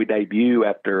Cowboy debut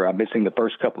after missing the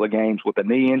first couple of games with a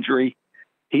knee injury.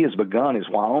 He has begun his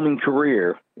Wyoming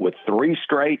career with 3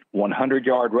 straight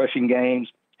 100-yard rushing games.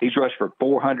 He's rushed for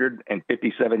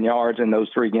 457 yards in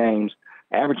those 3 games,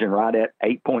 averaging right at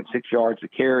 8.6 yards a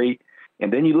carry.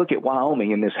 And then you look at Wyoming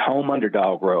in this home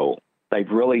underdog role. They've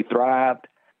really thrived.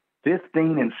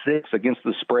 15-6 against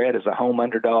the spread as a home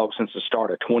underdog since the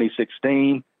start of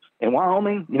 2016. And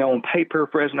Wyoming, on paper,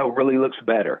 Fresno really looks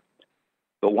better.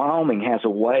 But Wyoming has a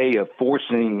way of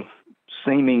forcing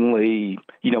seemingly,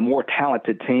 more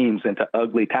talented teams into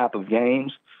ugly type of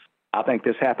games. I think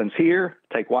this happens here.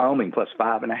 Take Wyoming plus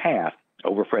 5.5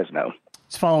 over Fresno.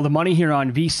 Let's follow the money here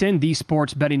on VSiN, the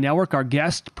Sports Betting Network. Our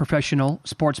guest, professional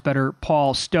sports bettor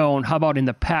Paul Stone. How about in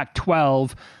the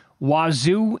Pac-12?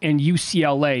 Wazoo and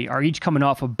UCLA are each coming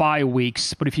off of bye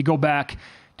weeks, but if you go back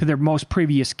to their most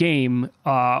previous game,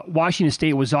 Washington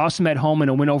State was awesome at home in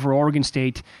a win over Oregon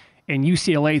State, and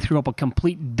UCLA threw up a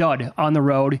complete dud on the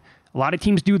road. A lot of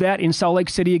teams do that in Salt Lake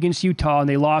City against Utah, and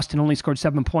they lost and only scored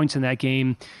 7 points in that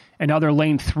game. And now they're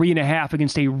laying 3.5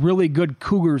 against a really good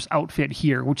Cougars outfit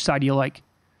here. Which side do you like?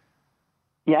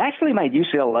 Yeah, I actually made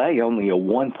UCLA only a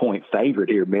 1-point favorite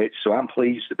here, Mitch, so I'm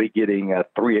pleased to be getting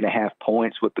 3.5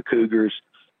 points with the Cougars.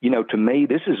 To me,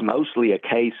 this is mostly a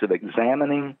case of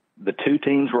examining the 2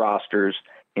 teams' rosters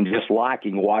and just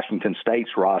liking Washington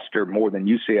State's roster more than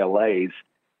UCLA's.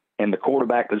 And the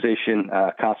quarterback position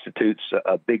constitutes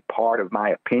a big part of my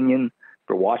opinion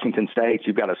for Washington State.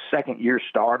 You've got a second-year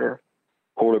starter,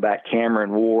 quarterback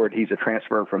Cameron Ward. He's a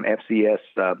transfer from FCS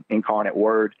Incarnate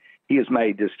Word. He has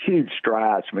made just huge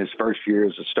strides from his first year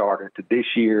as a starter to this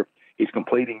year. He's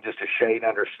completing just a shade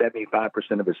under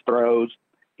 75% of his throws.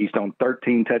 He's thrown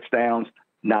 13 touchdowns,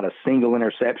 not a single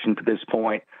interception to this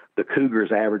point. The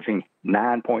Cougars averaging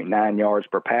 9.9 yards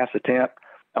per pass attempt.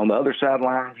 On the other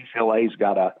sideline, UCLA's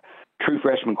got a true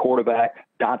freshman quarterback,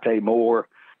 Dante Moore,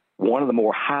 one of the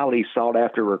more highly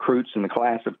sought-after recruits in the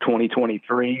class of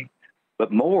 2023.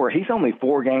 But Moore, he's only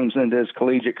 4 games into his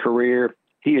collegiate career.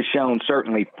 He has shown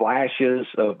certainly flashes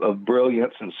of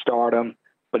brilliance and stardom,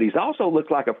 but he's also looked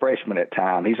like a freshman at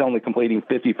times. He's only completing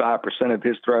 55% of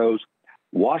his throws.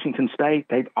 Washington State,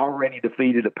 they've already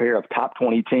defeated a pair of top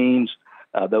 20 teams,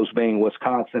 those being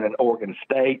Wisconsin and Oregon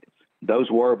State.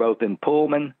 Those were both in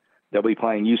Pullman. They'll be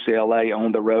playing UCLA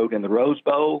on the road in the Rose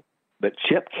Bowl. But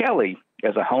Chip Kelly,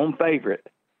 as a home favorite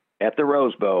at the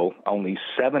Rose Bowl, only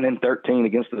 7-13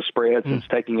 against the spread since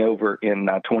taking over in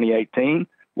 2018.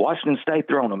 Washington State,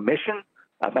 they're on a mission.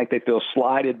 I think they feel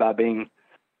slighted by being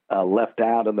left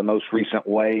out of the most recent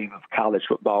wave of college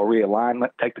football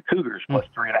realignment. Take the Cougars plus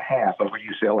 3.5 over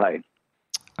UCLA.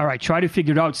 All right, try to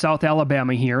figure it out. South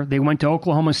Alabama here. They went to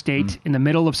Oklahoma State in the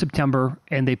middle of September,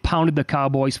 and they pounded the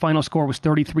Cowboys. Final score was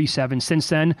 33-7. Since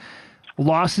then,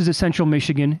 losses at Central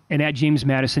Michigan and at James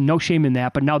Madison. No shame in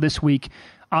that. But now this week,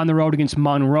 on the road against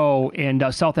Monroe, and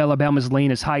South Alabama's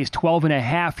laying as high as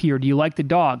 12.5 here. Do you like the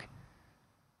dog?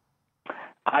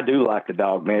 I do like the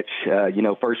dog, Mitch.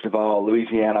 First of all,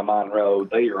 Louisiana Monroe,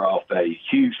 they are off a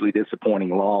hugely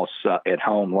disappointing loss at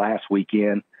home last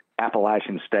weekend.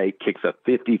 Appalachian State kicks a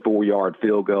 54-yard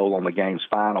field goal on the game's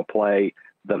final play.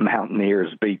 the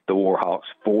Mountaineers beat the Warhawks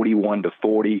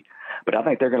 41-40. But I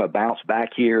think they're going to bounce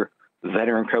back here.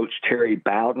 Veteran coach Terry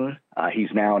Bowden, he's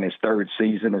now in his third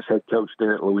season as head coach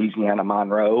there at Louisiana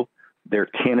Monroe. They're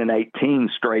 10-18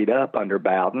 straight up under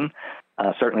Bowden.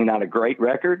 Certainly not a great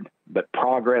record, but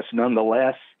progress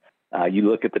nonetheless. You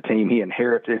look at the team he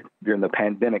inherited during the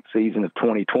pandemic season of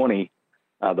 2020,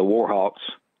 the Warhawks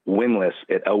winless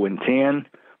at 0-10.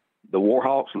 The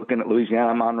Warhawks, looking at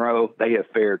Louisiana Monroe, they have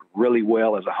fared really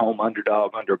well as a home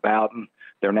underdog under Bowden.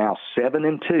 They're now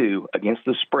 7-2 against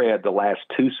the spread the last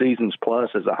 2 seasons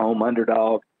plus as a home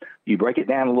underdog. You break it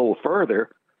down a little further,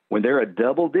 when they're a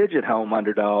double-digit home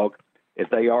underdog, as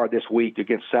they are this week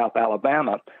against South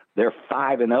Alabama, they're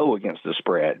 5-0 against the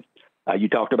spread. You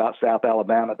talked about South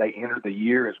Alabama. They entered the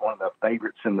year as one of the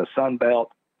favorites in the Sun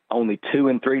Belt, only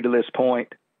 2-3 to this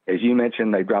point. As you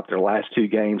mentioned, they dropped their last 2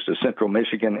 games to Central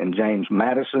Michigan and James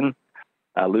Madison.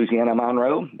 Louisiana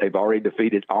Monroe, they've already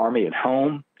defeated Army at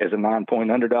home as a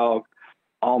 9-point underdog,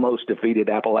 almost defeated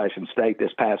Appalachian State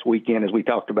this past weekend, as we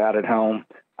talked about at home.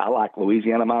 I like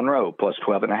Louisiana Monroe plus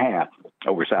 12.5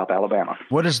 over South Alabama.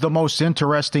 What does the most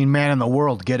interesting man in the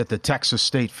world get at the Texas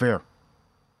State Fair?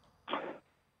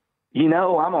 You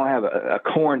know, I'm going to have a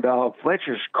corn dog,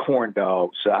 Fletcher's corn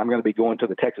dogs. I'm going to be going to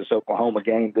the Texas-Oklahoma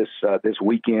game this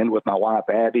weekend with my wife,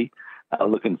 Abby.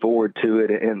 Looking forward to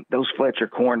it. And those Fletcher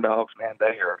corn dogs, man,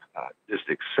 they are just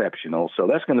exceptional. So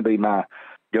that's going to be my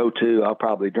go-to. I'll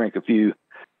probably drink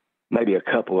maybe a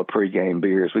couple of pregame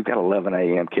beers. We've got 11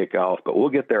 a.m. kickoff, but we'll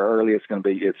get there early.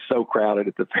 It's so crowded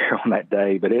at the fair on that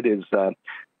day. But it is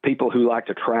people who like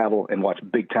to travel and watch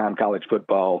big-time college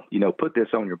football, put this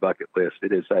on your bucket list.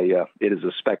 It is a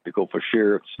spectacle for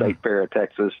sure. State Fair of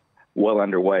Texas. Well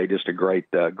underway. Just a great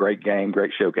game,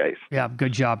 great showcase. Yeah,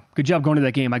 good job. Good job going to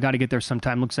that game. I got to get there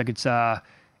sometime. Looks like it's an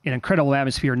incredible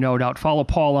atmosphere, no doubt. Follow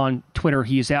Paul on Twitter.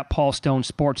 He is at Paul Stone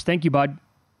Sports. Thank you, bud.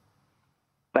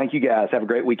 Thank you, guys. Have a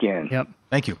great weekend. Yep.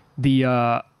 Thank you.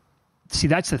 See,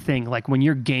 that's the thing. Like when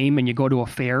you're game and you go to a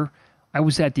fair, I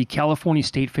was at the California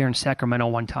State Fair in Sacramento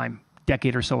one time, a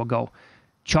decade or so ago.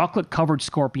 Chocolate-covered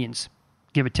scorpions.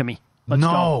 Give it to me. Let's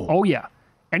go. Oh, yeah.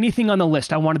 Anything on the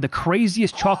list. I wanted the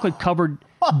craziest chocolate-covered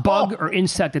bug or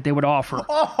insect that they would offer.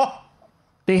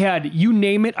 They had, you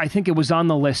name it, I think it was on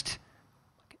the list.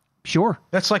 Sure.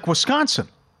 That's like Wisconsin.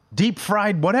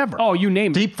 Deep-fried whatever. Oh, you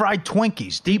name it. Deep-fried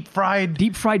Twinkies.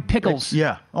 Deep-fried pickles.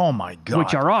 Yeah. Oh, my God.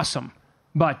 Which are awesome.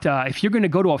 But if you're going to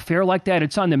go to a fair like that,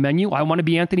 it's on the menu. I want to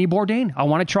be Anthony Bourdain. I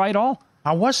want to try it all.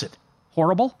 How was it?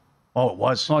 Horrible. Oh, it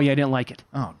was? Oh, yeah, I didn't like it.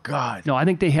 Oh, God. No, I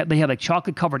think they had like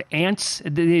chocolate-covered ants.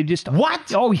 They just...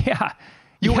 What? Oh, yeah.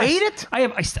 You ate it?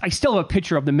 I still have a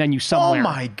picture of the menu somewhere. Oh,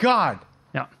 my God.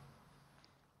 Yeah.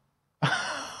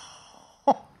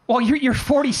 Well, you're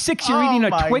 46. You're eating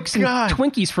a Twix and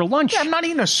Twinkies for lunch. Yeah, I'm not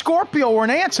eating a Scorpio or an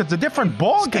ant. It's a different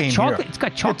ball game here. It's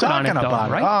got chocolate on it, though,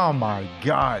 right? Oh, my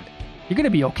God. You're going to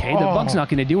be okay. The bug's not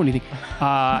going to do anything.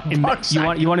 You want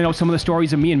to know some of the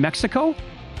stories of me in Mexico?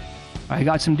 I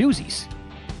got some doozies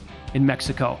in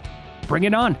Mexico. Bring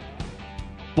it on.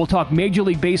 We'll talk Major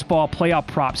League Baseball playoff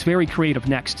props. Very creative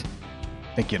next.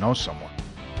 I think you know someone.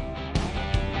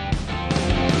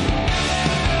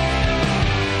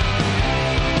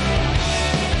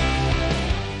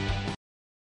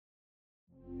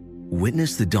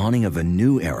 Witness the dawning of a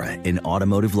new era in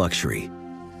automotive luxury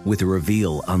with a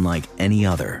reveal unlike any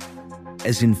other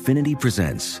as Infiniti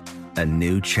presents a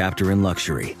new chapter in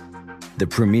luxury, the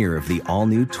premiere of the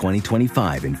all-new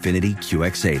 2025 Infiniti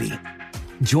QX80.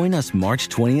 Join us March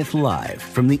 20th live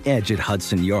from the Edge at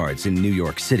Hudson Yards in New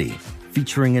York City,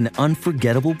 featuring an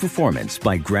unforgettable performance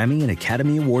by Grammy and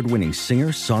Academy Award-winning singer,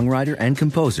 songwriter, and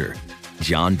composer,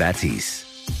 Jon Batiste.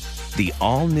 The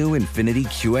all-new Infiniti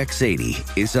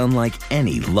QX80 is unlike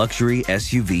any luxury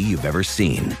SUV you've ever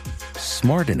seen.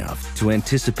 Smart enough to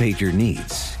anticipate your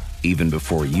needs, even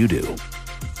before you do.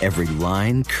 Every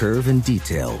line, curve, and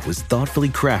detail was thoughtfully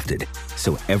crafted,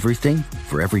 so everything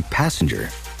for every passenger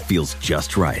feels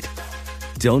just right.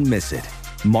 Don't miss it.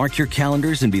 Mark your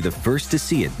calendars and be the first to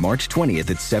see it March 20th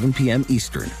at 7 p.m.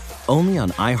 Eastern, only on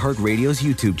iHeartRadio's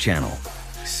YouTube channel.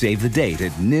 Save the date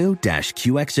at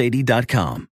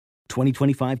new-QX80.com.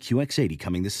 2025 QX80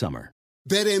 coming this summer.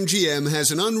 BetMGM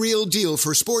has an unreal deal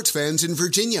for sports fans in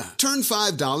Virginia. Turn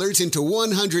 $5 into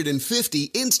 $150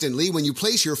 instantly when you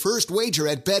place your first wager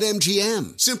at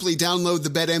BetMGM. Simply download the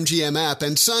BetMGM app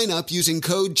and sign up using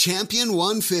code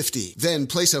CHAMPION150. Then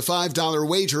place a $5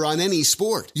 wager on any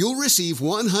sport. You'll receive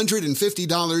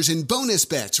 $150 in bonus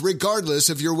bets regardless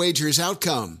of your wager's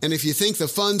outcome. And if you think the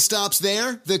fun stops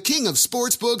there, the King of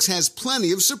Sportsbooks has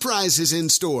plenty of surprises in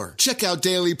store. Check out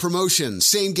daily promotions,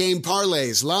 same-game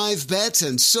parlays, live bets, bets,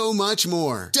 and so much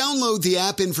more. Download the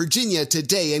app in Virginia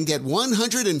today and get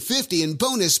 $150 in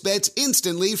bonus bets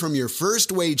instantly from your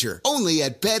first wager. Only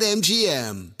at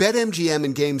BetMGM. BetMGM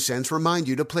and GameSense remind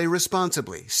you to play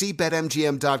responsibly. See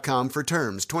BetMGM.com for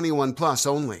terms. 21 plus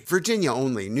only. Virginia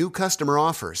only. New customer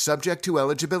offer. Subject to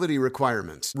eligibility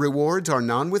requirements. Rewards are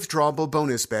non-withdrawable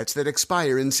bonus bets that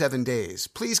expire in 7 days.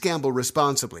 Please gamble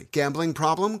responsibly. Gambling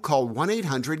problem? Call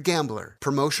 1-800-GAMBLER.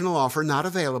 Promotional offer not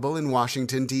available in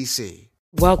Washington, D.C.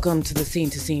 Welcome to the Scene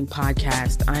to Scene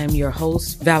podcast. I am your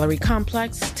host, Valerie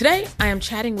Complex. Today, I am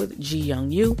chatting with Ji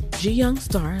Young Yu. Ji Young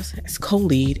stars as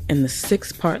co-lead in the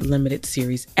 6-part limited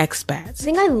series Expats. I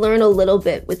think I learn a little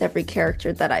bit with every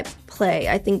character that I play.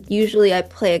 I think usually I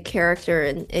play a character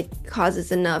and it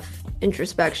causes enough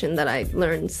introspection that I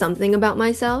learn something about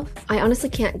myself. I honestly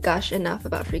can't gush enough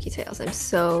about Freaky Tales. I'm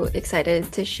so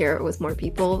excited to share it with more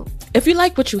people. If you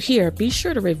like what you hear, be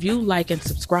sure to review, like, and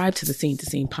subscribe to the Scene to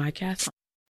Scene podcast.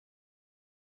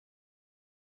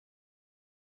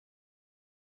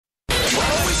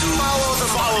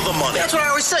 Follow the money. That's what I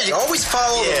always say. You always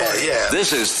follow the money. Yeah.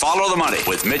 This is Follow the Money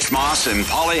with Mitch Moss and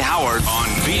Pauly Howard on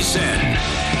VSiN.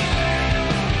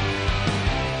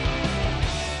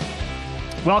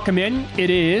 Welcome in. It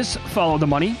is Follow the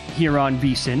Money here on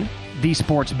VSiN, the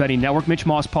Sports Betting Network. Mitch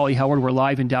Moss, Pauly Howard. We're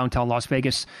live in downtown Las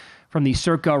Vegas from the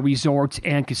Circa Resort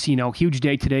and Casino. Huge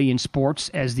day today in sports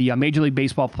as the Major League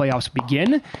Baseball playoffs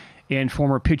begin. And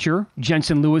former pitcher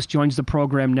Jensen Lewis joins the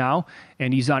program now,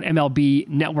 and he's on MLB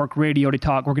Network Radio to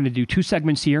talk. We're going to do 2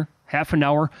 segments here, half an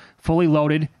hour, fully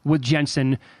loaded with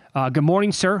Jensen. Good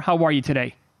morning, sir. How are you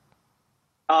today?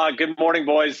 Good morning,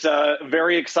 boys.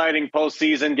 Very exciting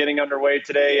postseason getting underway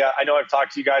today. I know I've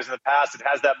talked to you guys in the past. It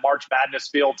has that March Madness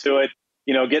feel to it,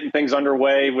 you know, getting things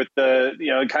underway with the,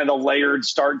 you know, kind of layered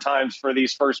start times for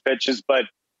these first pitches, but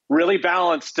really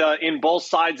balanced in both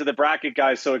sides of the bracket,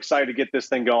 guys. So excited to get this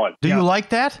thing going. Do you like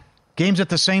that? Games at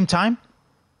the same time?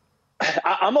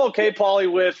 I'm okay, Pauly,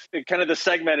 with kind of the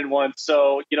segmented one.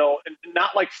 So, you know,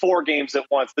 not like 4 games at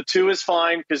once. The 2 is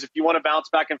fine because if you want to bounce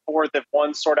back and forth, if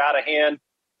one's sort of out of hand,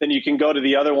 then you can go to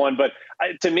the other one. But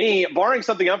to me, barring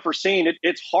something unforeseen,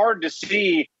 it's hard to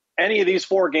see any of these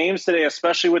 4 games today,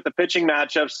 especially with the pitching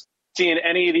matchups, seeing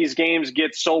any of these games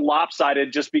get so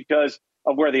lopsided just because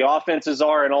of where the offenses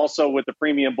are and also with the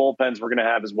premium bullpens we're going to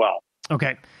have as well.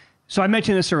 Okay. So I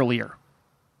mentioned this earlier.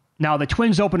 Now, the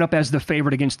Twins open up as the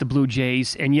favorite against the Blue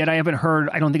Jays, and yet I haven't heard,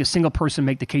 I don't think a single person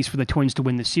make the case for the Twins to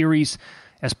win the series.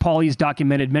 As Pauly's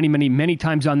documented many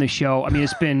times on this show, I mean,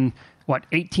 it's been,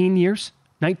 18 years?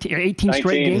 18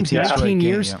 straight games, yeah. 19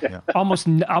 years, yeah.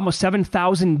 almost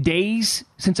 7,000 days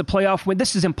since a playoff win.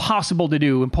 This is impossible to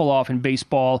do and pull off in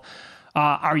baseball.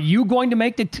 Are you going to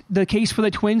make the case for the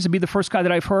Twins to be the first guy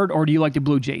that I've heard, or do you like the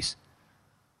Blue Jays?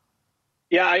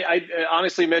 Yeah, I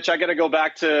honestly, Mitch, I got to go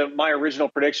back to my original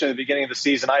prediction at the beginning of the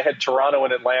season. I had Toronto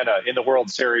and Atlanta in the World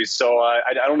Series, so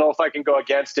I don't know if I can go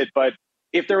against it. But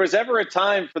if there was ever a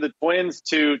time for the Twins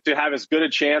to have as good a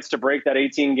chance to break that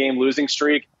 18-game losing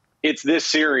streak, it's this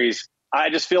series. I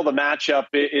just feel the matchup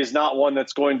is not one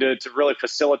that's going to really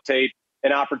facilitate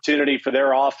an opportunity for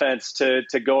their offense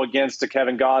to go against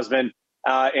Kevin Gausman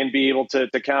and be able to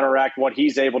counteract what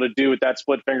he's able to do with that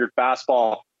split-fingered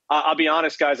fastball. I'll be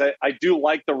honest, guys, I do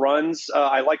like the runs.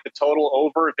 I like the total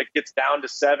over. If it gets down to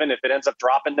 7, if it ends up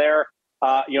dropping there,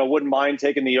 wouldn't mind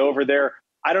taking the over there.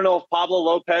 I don't know if Pablo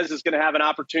Lopez is going to have an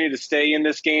opportunity to stay in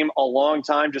this game a long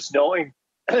time, just knowing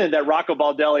that Rocco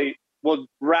Baldelli will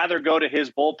rather go to his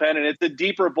bullpen. And it's a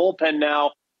deeper bullpen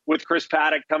now with Chris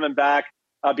Paddock coming back,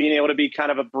 being able to be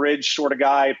kind of a bridge sort of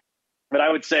guy. But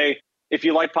I would say if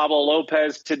you like Pablo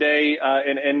Lopez today,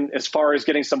 and as far as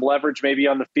getting some leverage maybe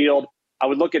on the field, I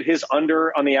would look at his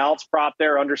under on the outs prop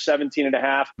there, under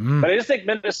 17.5. But I just think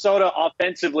Minnesota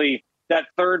offensively, that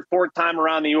 3rd, 4th time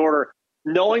around the order,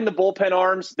 knowing the bullpen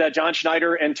arms that John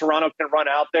Schneider and Toronto can run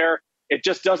out there, it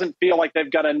just doesn't feel like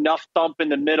they've got enough thump in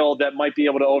the middle that might be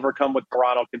able to overcome what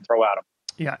Toronto can throw at them.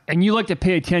 Yeah, and you like to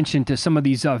pay attention to some of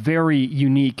these very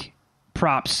unique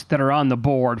props that are on the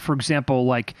board. For example,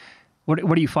 like what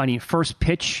are you finding? First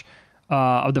pitch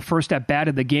of the first at-bat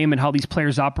of the game and how these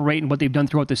players operate and what they've done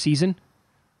throughout the season?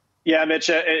 Yeah, Mitch,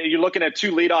 you're looking at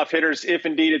 2 leadoff hitters. If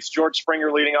indeed it's George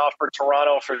Springer leading off for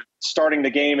Toronto for starting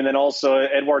the game, and then also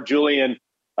Edouard Julien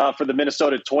for the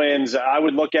Minnesota Twins. I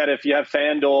would look at, if you have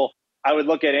FanDuel, I would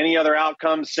look at any other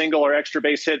outcome, single or extra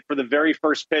base hit for the very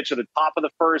first pitch, or the top of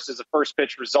the first is a first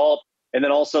pitch result, and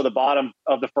then also the bottom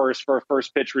of the first for a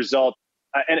first pitch result.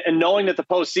 And knowing that the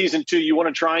postseason, too, you want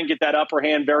to try and get that upper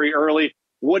hand very early.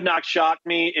 Would not shock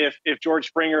me if George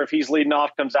Springer, if he's leading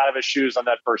off, comes out of his shoes on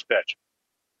that first pitch.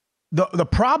 The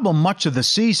problem much of the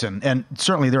season, and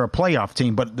certainly they're a playoff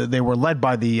team, but they were led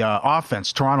by the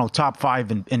offense. Toronto top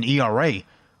 5 in ERA.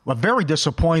 We're very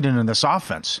disappointed in this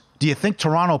offense. Do you think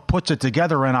Toronto puts it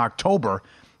together in October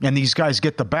and these guys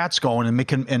get the bats going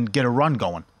and get a run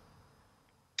going?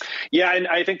 Yeah, and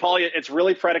I think, Paulie, it's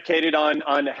really predicated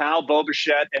on how Bo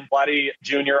Bichette and Vladdy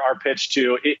Jr. are pitched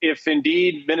to. If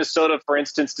indeed Minnesota, for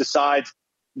instance, decides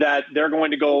that they're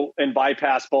going to go and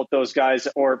bypass both those guys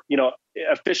or,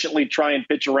 efficiently try and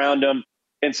pitch around them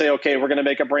and say, okay, we're going to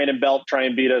make a Brandon Belt try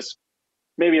and beat us,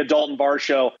 maybe a Dalton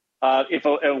Varsho. If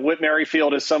a Whit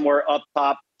Merrifield is somewhere up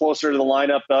top, closer to the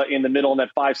lineup in the middle in that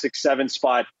 5, 6, 7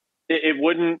 spot, it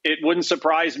wouldn't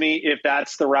surprise me if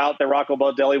that's the route that Rocco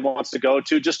Baldelli wants to go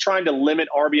to, just trying to limit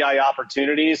RBI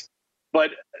opportunities.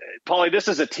 But, Paulie, this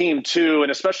is a team, too, and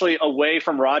especially away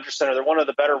from Rogers Center. They're one of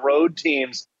the better road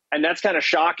teams. And that's kind of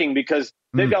shocking because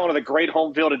they've got one of the great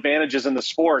home field advantages in the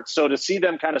sport. So to see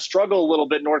them kind of struggle a little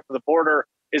bit north of the border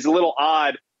is a little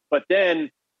odd. But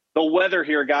then the weather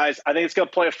here, guys, I think it's going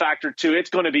to play a factor too. It's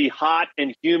going to be hot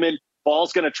and humid.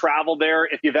 Ball's going to travel there.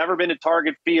 If you've ever been to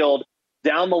Target Field,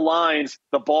 down the lines,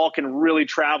 the ball can really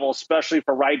travel, especially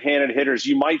for right-handed hitters.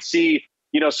 You might see,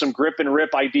 some grip and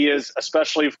rip ideas,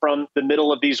 especially from the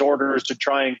middle of these orders to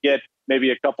try and get maybe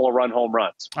a couple of home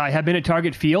runs. I have been at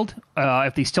Target Field.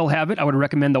 If they still have it, I would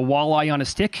recommend the Walleye on a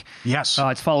Stick. Yes.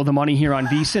 It's Follow the Money here on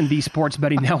VSiN, the Sports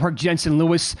Betting Network. Jensen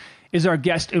Lewis is our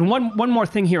guest. And one more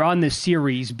thing here on this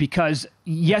series, because,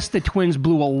 yes, the Twins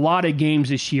blew a lot of games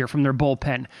this year from their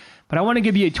bullpen. But I want to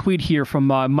give you a tweet here from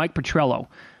Mike Petrello.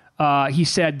 He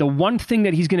said the one thing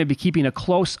that he's going to be keeping a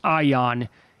close eye on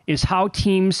is how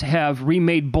teams have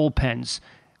remade bullpens,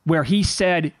 where he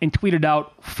said and tweeted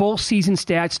out, full season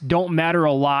stats don't matter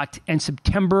a lot, and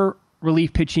September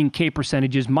relief pitching K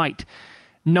percentages might.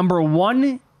 Number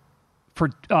one for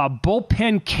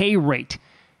bullpen K rate,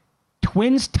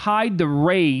 Twins tied the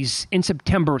Rays in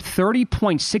September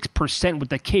 30.6% with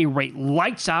the K rate.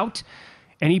 Lights out.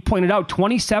 And he pointed out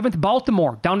 27th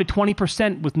Baltimore, down to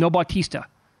 20% with no Bautista.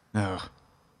 Ugh.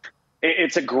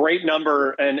 It's a great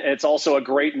number, and it's also a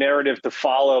great narrative to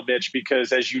follow, Mitch,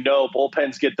 because as you know,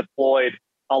 bullpens get deployed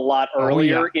a lot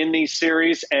earlier in these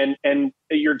series, and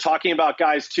you're talking about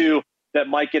guys, too, that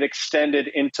might get extended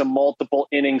into multiple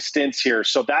inning stints here.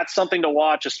 So that's something to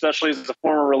watch, especially as a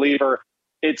former reliever.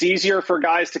 It's easier for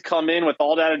guys to come in with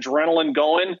all that adrenaline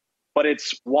going, but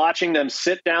it's watching them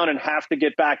sit down and have to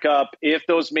get back up if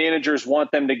those managers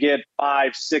want them to get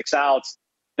 5, 6 outs.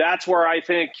 That's where I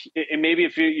think, and maybe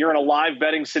if you're in a live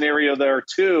betting scenario there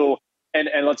too, and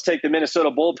let's take the Minnesota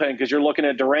bullpen, because you're looking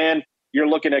at Duran, you're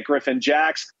looking at Griffin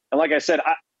Jacks. And like I said,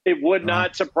 it would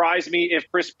not surprise me if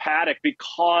Chris Paddock,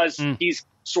 because he's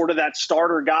sort of that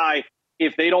starter guy,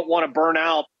 if they don't want to burn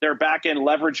out their back-end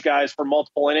leverage guys for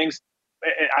multiple innings,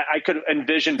 I could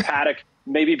envision Paddock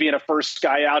maybe being a first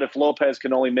guy out if Lopez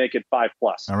can only make it 5+.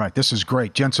 All right, this is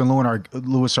great. Jensen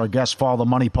Lewis, our guest. Follow the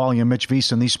Money, Paulie and Mitch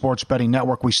VSiN, the Sports Betting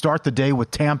Network. We start the day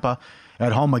with Tampa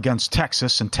at home against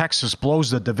Texas, and Texas blows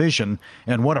the division,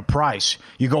 and what a price.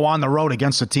 You go on the road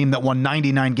against a team that won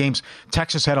 99 games.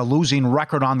 Texas had a losing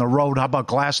record on the road. How about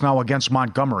Glasnow against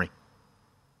Montgomery?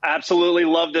 Absolutely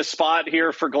love this spot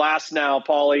here for Glasnow,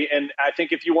 Paulie. And I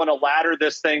think if you want to ladder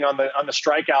this thing on the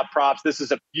strikeout props, this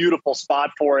is a beautiful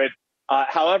spot for it.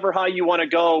 However, how you want to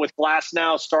go with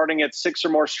Glasnow starting at 6 or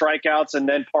more strikeouts and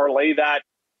then parlay that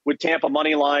with Tampa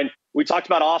money line. We talked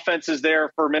about offenses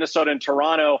there for Minnesota and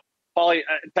Toronto. Paulie,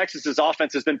 Texas's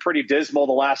offense has been pretty dismal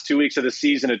the last 2 weeks of the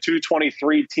season, a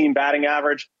 .223 team batting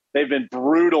average. They've been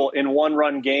brutal in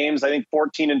one-run games. I think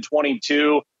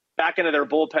 14-22. Back into their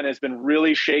bullpen has been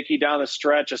really shaky down the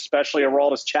stretch, especially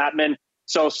Aroldis Chapman.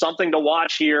 So something to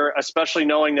watch here, especially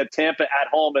knowing that Tampa at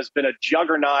home has been a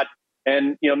juggernaut.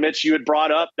 And, Mitch, you had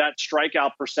brought up that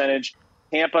strikeout percentage.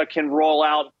 Tampa can roll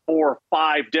out 4 or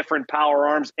 5 different power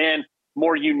arms and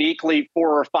more uniquely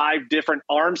 4 or 5 different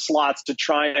arm slots to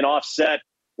try and offset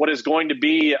what is going to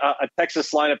be a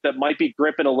Texas lineup that might be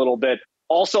gripping a little bit.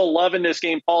 Also loving this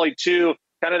game, Paulie, too.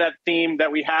 Kind of that theme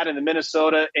that we had in the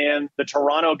Minnesota and the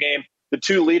Toronto game, the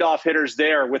 2 leadoff hitters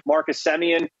there with Marcus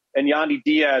Semien and Yandy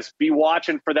Diaz. Be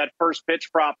watching for that first pitch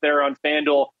prop there on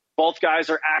FanDuel. Both guys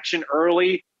are action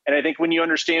early. And I think when you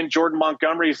understand Jordan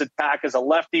Montgomery's attack as a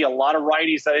lefty, a lot of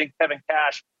righties, I think Kevin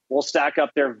Cash will stack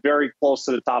up there very close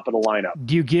to the top of the lineup.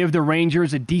 Do you give the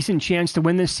Rangers a decent chance to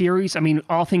win this series? I mean,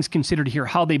 all things considered here,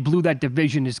 how they blew that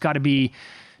division has got to be...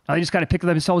 Now they just got to pick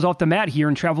themselves off the mat here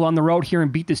and travel on the road here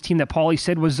and beat this team that Paulie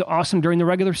said was awesome during the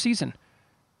regular season.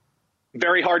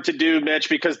 Very hard to do, Mitch,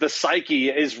 because the psyche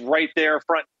is right there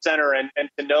front and center. And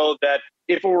to know that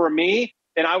if it were me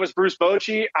and I was Bruce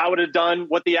Bochy, I would have done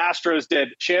what the Astros did.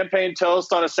 Champagne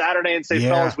toast on a Saturday and say,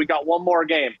 fellas, we got one more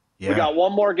game. We got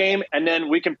one more game, and then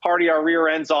we can party our rear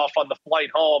ends off on the flight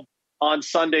home on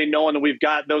Sunday, knowing that we've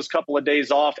got those couple of days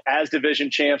off as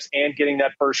division champs and getting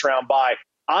that first round bye.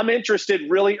 I'm interested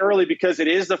really early because it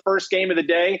is the first game of the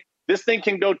day. This thing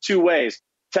can go two ways.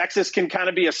 Texas can kind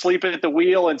of be asleep at the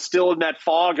wheel and still in that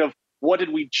fog of what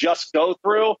did we just go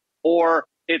through, or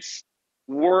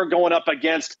we're going up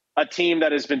against a team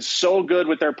that has been so good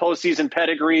with their postseason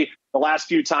pedigree the last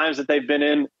few times that they've been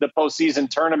in the postseason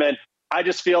tournament. I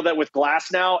just feel that with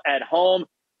Glasnow at home,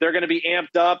 they're going to be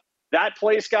amped up. That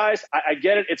place, guys, I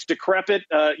get it. It's decrepit.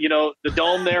 The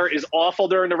dome there is awful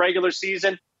during the regular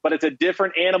season, but it's a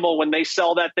different animal when they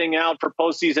sell that thing out for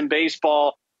postseason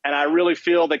baseball. And I really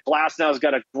feel that Glasnow's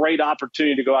got a great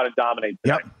opportunity to go out and dominate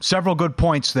today. Yep, several good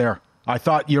points there. I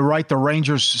thought you're right. The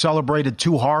Rangers celebrated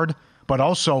too hard, but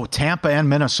also Tampa and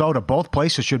Minnesota, both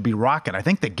places should be rocking. I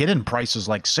think the get-in price is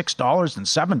like $6 and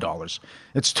 $7.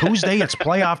 It's Tuesday. It's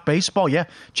playoff baseball. Yeah,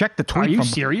 check the tweet. Are you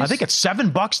serious? I think it's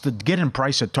 $7 to get-in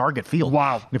price at Target Field.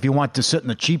 Wow. If you want to sit in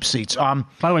the cheap seats. By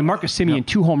the way, Marcus Semien,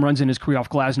 2 home runs in his career off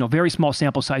Glasnow. Very small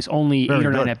sample size, only 8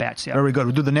 or 9 at-bats. Yeah. Very good.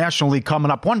 We'll do the National League coming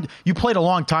up. You played a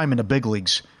long time in the big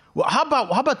leagues. Well, how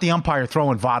about the umpire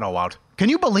throwing Votto out? Can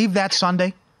you believe that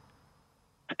Sunday?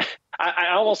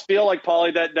 I almost feel like,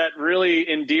 Paulie, that really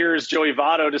endears Joey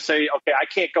Votto to say, okay, I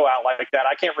can't go out like that.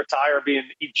 I can't retire being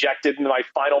ejected in my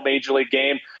final major league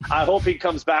game. I hope he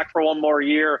comes back for one more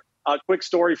year. Quick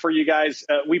story for you guys.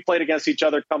 We played against each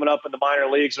other coming up in the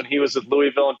minor leagues when he was at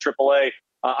Louisville and AAA.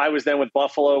 I was then with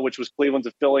Buffalo, which was Cleveland's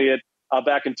affiliate,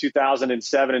 back in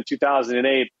 2007 and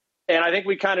 2008. And I think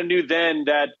we kind of knew then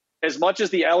that as much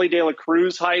as the Elly De La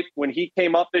Cruz hype when he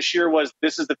came up this year was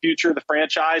this is the future of the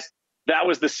franchise, that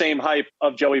was the same hype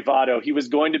of Joey Votto. He was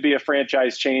going to be a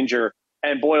franchise changer.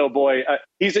 And boy, oh boy,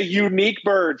 he's a unique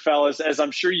bird, fellas, as I'm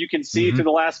sure you can see through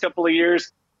the last couple of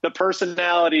years. The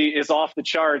personality is off the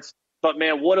charts. But,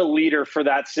 man, what a leader for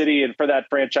that city and for that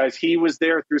franchise. He was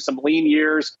there through some lean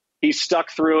years. He stuck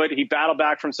through it. He battled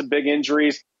back from some big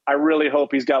injuries. I really hope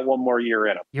he's got one more year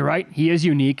in him. You're right. He is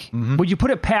unique. Would you put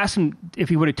it past him if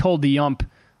he would have told the ump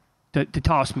to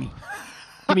toss me?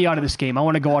 Get me out of this game. I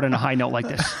want to go out on a high note like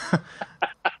this.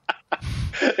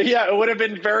 Yeah, it would have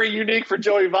been very unique for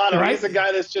Joey Votto. Right? He's a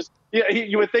guy that's just,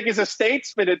 you would think he's a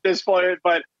statesman at this point,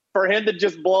 but for him to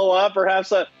just blow up or have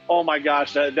some, oh my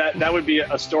gosh, that would be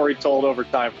a story told over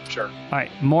time for sure. All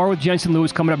right, more with Jensen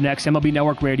Lewis coming up next, MLB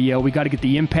Network Radio. We got to get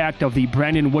the impact of the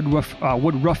Brandon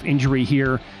Woodruff injury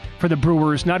here for the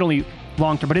Brewers, not only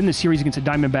long-term, but in the series against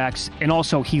the Diamondbacks. And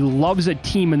also, he loves a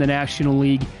team in the National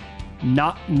League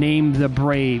not named the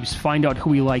Braves. Find out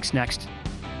who he likes next.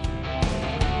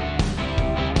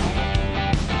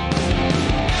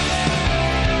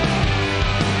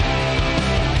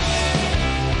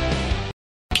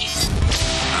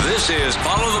 This is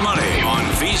Follow the Money on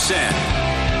VSiN.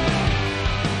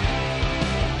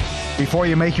 Before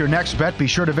you make your next bet, be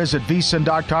sure to visit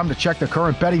VSiN.com to check the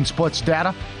current betting splits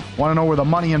data. Want to know where the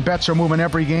money and bets are moving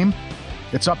every game?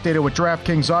 It's updated with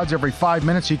DraftKings odds every 5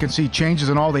 minutes. You can see changes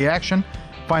in all the action.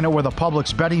 Find out where the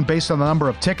public's betting based on the number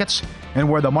of tickets and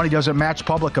where the money doesn't match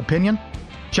public opinion.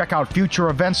 Check out future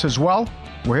events as well.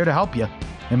 We're here to help you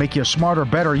and make you a smarter,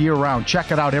 better year-round.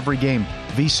 Check it out every game.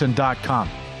 VSiN.com.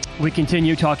 We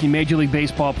continue talking Major League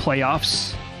Baseball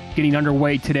playoffs getting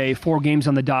underway today. 4 games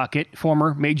on the docket.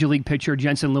 Former Major League pitcher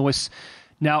Jensen Lewis,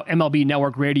 now MLB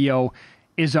Network Radio,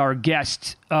 is our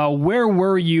guest. Where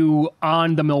were you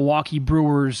on the Milwaukee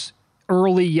Brewers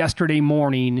early yesterday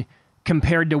morning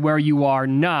compared to where you are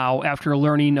now after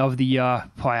learning of the,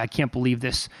 I can't believe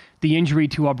this, the injury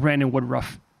to Brandon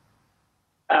Woodruff?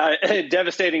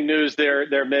 Devastating news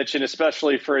there, Mitch, and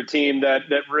especially for a team that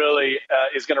really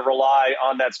is going to rely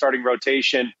on that starting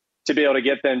rotation to be able to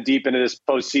get them deep into this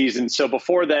postseason. So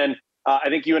before then, I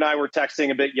think you and I were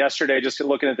texting a bit yesterday, just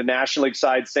looking at the National League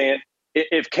side, saying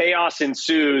if chaos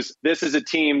ensues, this is a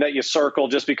team that you circle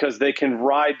just because they can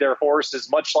ride their horses,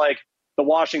 much like the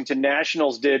Washington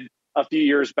Nationals did a few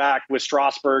years back with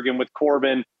Strasburg and with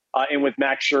Corbin and with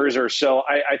Max Scherzer. So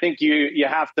I think you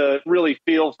have to really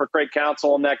feel for Craig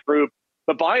Counsell in that group.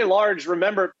 But by and large,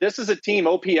 remember, this is a team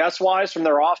OPS-wise from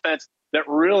their offense that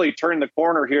really turned the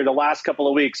corner here the last couple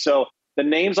of weeks. So the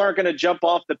names aren't going to jump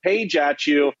off the page at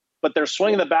you, but they're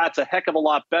swinging the bats a heck of a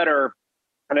lot better.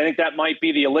 And I think that might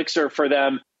be the elixir for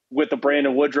them with the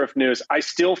Brandon Woodruff news. I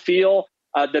still feel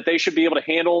that they should be able to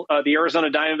handle the Arizona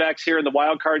Diamondbacks here in the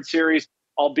wild card series,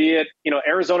 albeit,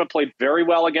 Arizona played very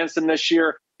well against them this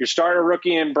year. Your starter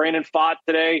rookie in Brandon Pfaadt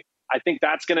today, I think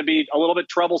that's going to be a little bit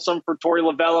troublesome for Torey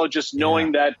Lovullo, just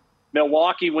knowing that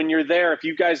Milwaukee, when you're there, if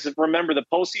you guys remember the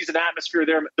postseason atmosphere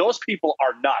there, those people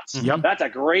are nuts. Yep. That's a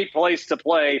great place to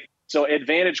play. So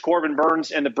advantage Corbin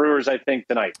Burnes and the Brewers, I think,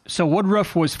 tonight. So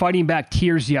Woodruff was fighting back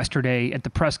tears yesterday at the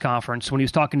press conference when he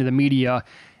was talking to the media.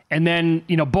 And then,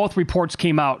 both reports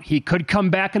came out. He could come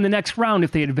back in the next round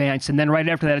if they advance. And then right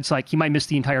after that, it's like he might miss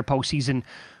the entire postseason.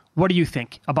 What do you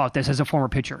think about this as a former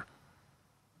pitcher?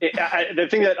 The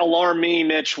thing that alarmed me,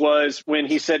 Mitch, was when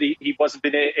he said he wasn't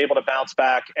been able to bounce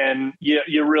back. And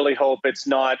you really hope it's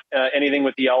not anything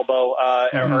with the elbow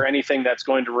or anything that's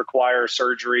going to require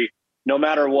surgery. No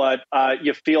matter what,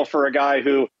 you feel for a guy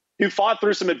who fought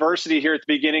through some adversity here at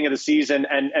the beginning of the season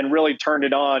and really turned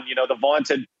it on. The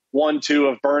vaunted 1-2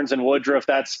 of Burnes and Woodruff,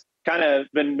 that's kind of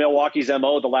been Milwaukee's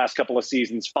MO the last couple of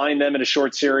seasons. Find them in a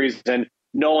short series, and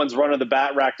no one's running the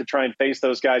bat rack to try and face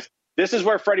those guys. This is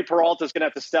where Freddie Peralta is going to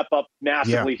have to step up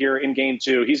massively here in Game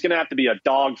 2. He's going to have to be a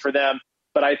dog for them.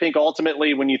 But I think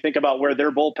ultimately, when you think about where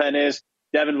their bullpen is,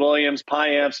 Devin Williams,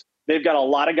 Payamps, they've got a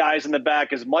lot of guys in the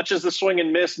back. As much as the swing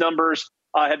and miss numbers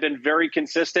have been very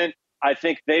consistent, I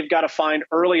think they've got to find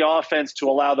early offense to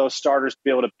allow those starters to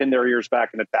be able to pin their ears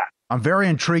back and attack. I'm very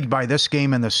intrigued by this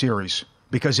game in the series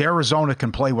because Arizona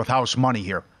can play with house money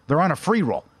here. They're on a free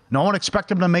roll. No one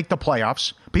expected them to make the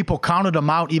playoffs. People counted them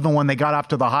out even when they got off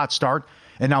to the hot start,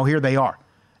 and now here they are.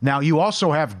 Now, you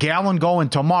also have Gallen going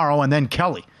tomorrow and then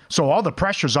Kelly. So all the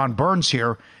pressure's on Burnes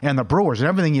here and the Brewers, and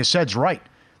everything you said's right.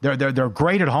 They're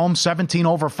great at home, 17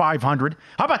 over 500.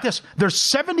 How about this? They're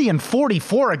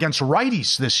 70-44 against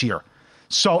righties this year.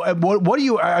 So what do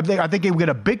you? I think he'll get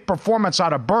a big performance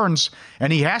out of Burnes,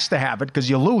 and he has to have it because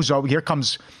you lose. Oh, here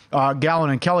comes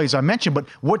Gallen and Kelly, as I mentioned. But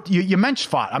what you mentioned,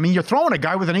 Fott. I mean, you're throwing a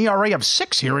guy with an ERA of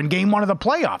 6 here in Game 1 of the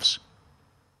playoffs.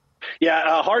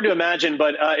 Yeah, hard to imagine.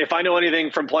 But if I know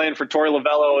anything from playing for Torey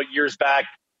Lovullo years back,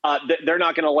 they're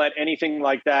not going to let anything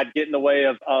like that get in the way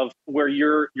of where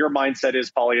your mindset is,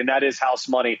 Paulie, and that is house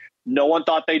money. No one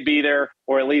thought they'd be there,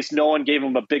 or at least no one gave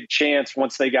them a big chance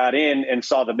once they got in and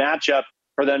saw the matchup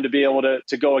for them to be able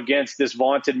to go against this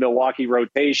vaunted Milwaukee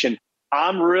rotation.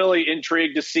 I'm really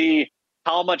intrigued to see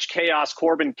how much chaos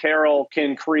Corbin Carroll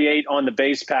can create on the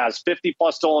base paths.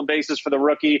 50-plus stolen bases for the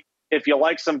rookie. If you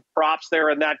like some props there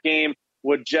in that game,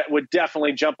 would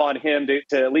definitely jump on him to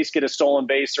at least get a stolen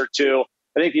base or two.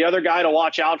 I think the other guy to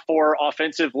watch out for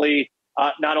offensively,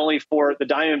 not only for the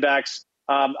Diamondbacks,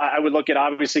 I would look at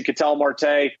obviously Ketel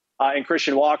Marte and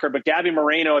Christian Walker, but Gabby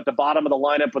Moreno at the bottom of the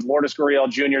lineup with Lourdes Gurriel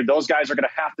Jr. Those guys are going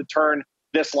to have to turn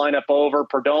this lineup over.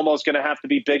 Perdomo's going to have to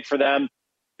be big for them.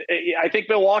 I think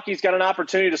Milwaukee's got an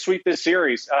opportunity to sweep this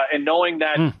series, and knowing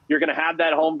that you're going to have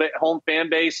that home fan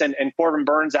base and Corbin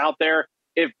Burnes out there.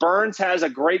 If Burnes has a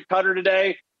great cutter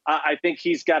today, I think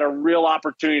he's got a real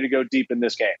opportunity to go deep in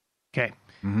this game. Okay.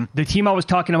 The team I was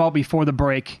talking about before the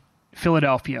break,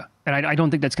 Philadelphia. And I don't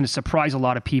think that's going to surprise a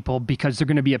lot of people because they're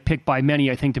going to be a pick by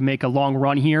many, I think, to make a long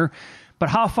run here. But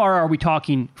how far are we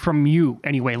talking from you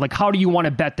anyway? Like, how do you want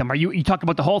to bet them? Are you talking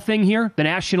about the whole thing here? The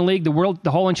National League, the world,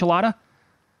 the whole enchilada?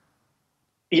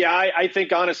 Yeah, I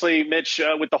think, honestly, Mitch,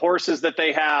 with the horses that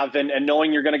they have and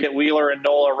knowing you're going to get Wheeler and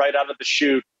Nola right out of the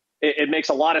chute, it makes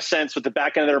a lot of sense with the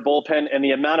back end of their bullpen and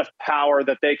the amount of power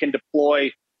that they can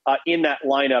deploy in that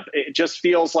lineup. It just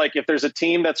feels like if there's a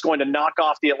team that's going to knock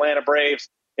off the Atlanta Braves,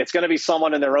 it's going to be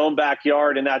someone in their own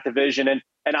backyard in that division. And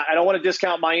I don't want to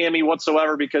discount Miami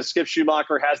whatsoever because Skip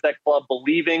Schumacher has that club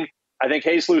believing. I think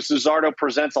Jesus Luzardo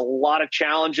presents a lot of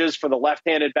challenges for the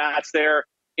left-handed bats there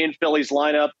in Philly's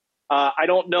lineup. I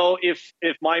don't know if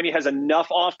Miami has enough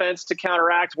offense to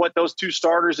counteract what those two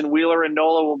starters in Wheeler and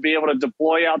Nola will be able to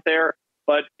deploy out there.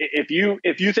 But if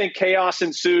you think chaos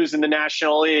ensues in the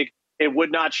National League, it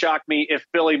would not shock me if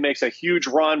Philly makes a huge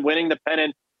run, winning the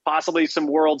pennant, possibly some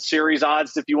World Series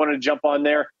odds if you wanted to jump on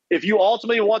there. If you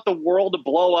ultimately want the world to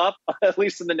blow up, at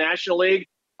least in the National League,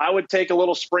 I would take a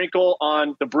little sprinkle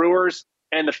on the Brewers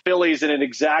and the Phillies in an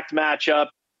exact matchup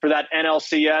for that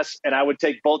NLCS, and I would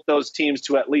take both those teams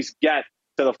to at least get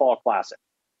to the Fall Classic.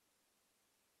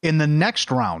 In the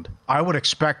next round, I would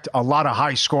expect a lot of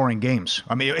high-scoring games.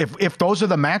 I mean, if those are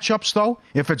the matchups, though,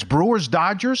 if it's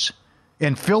Brewers-Dodgers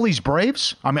and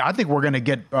Phillies-Braves, I mean, I think we're going to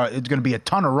get it's going to be a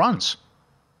ton of runs.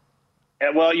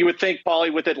 Well, you would think,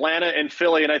 Paulie, with Atlanta and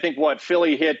Philly, and I think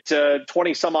Philly hit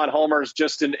 20-some-odd homers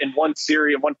just in one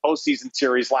series, one postseason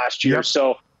series last year. Yep.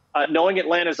 So knowing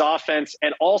Atlanta's offense,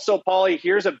 and also, Paulie,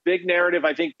 here's a big narrative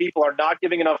I think people are not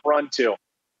giving enough run to.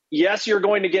 Yes, you're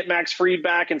going to get Max Fried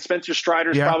back, and Spencer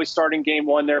Strider's probably starting game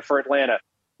one there for Atlanta.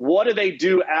 What do they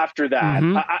do after that?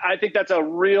 I think that's a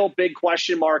real big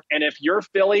question mark. And if you're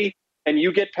Philly and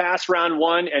you get past round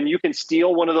one and you can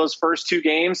steal one of those first two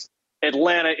games,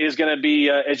 Atlanta is going to be,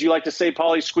 as you like to say,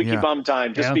 Paulie, squeaky bum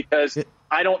time, just because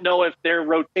I don't know if their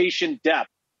rotation depth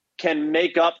can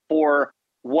make up for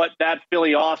what that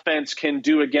Philly offense can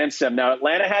do against them. Now,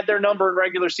 Atlanta had their number in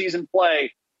regular season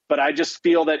play, but I just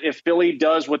feel that if Philly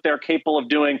does what they're capable of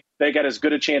doing, they got as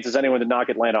good a chance as anyone to knock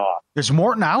Atlanta off. Is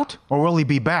Morton out, or will he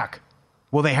be back?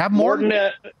 Will they have Morton?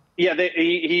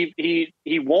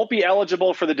 He won't be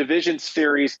eligible for the division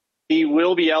series. He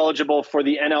will be eligible for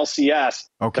the NLCS.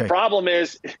 Okay. The problem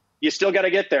is you still got to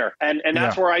get there, and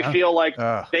that's where I feel like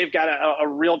they've got a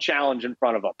real challenge in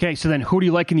front of them. Okay, so then who do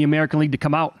you like in the American League to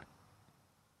come out?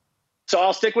 So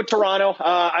I'll stick with Toronto.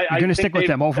 You're going to stick with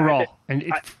them overall.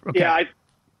 I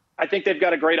think they've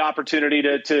got a great opportunity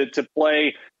to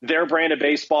play their brand of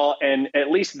baseball, and at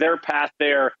least their path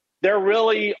there. Their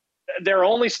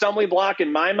only stumbling block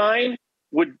in my mind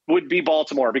would be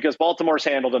Baltimore, because Baltimore's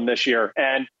handled them this year,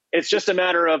 and it's just a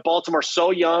matter of Baltimore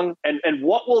so young, and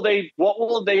what will they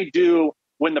do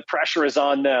when the pressure is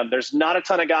on them? There's not a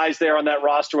ton of guys there on that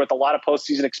roster with a lot of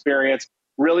postseason experience.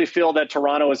 Really feel that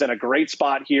Toronto is in a great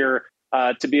spot here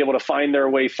to be able to find their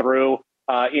way through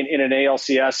in an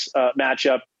ALCS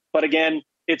matchup. But again,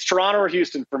 it's Toronto or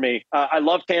Houston for me. I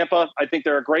love Tampa. I think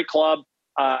they're a great club.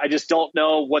 I just don't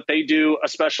know what they do,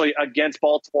 especially against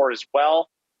Baltimore as well.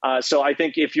 So I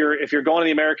think if you're going to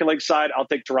the American League side, I'll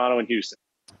take Toronto and Houston.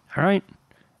 All right.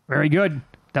 Very good.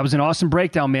 That was an awesome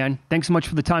breakdown, man. Thanks so much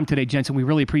for the time today, Jensen. We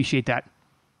really appreciate that.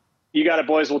 You got it,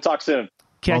 boys. We'll talk soon.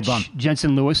 Catch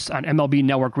Jensen Lewis on MLB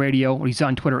Network Radio. He's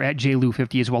on Twitter at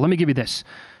JLew50 as well. Let me give you this.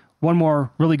 One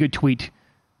more really good tweet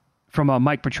from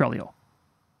Mike Petrelio.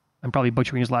 I'm probably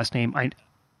butchering his last name. I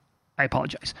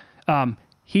apologize.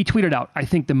 He tweeted out, I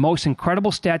think the most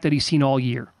incredible stat that he's seen all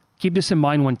year. Keep this in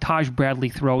mind when Taj Bradley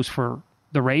throws for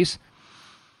the Rays.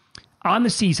 On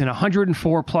the season,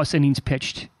 104-plus innings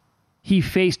pitched. He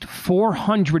faced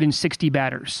 460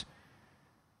 batters.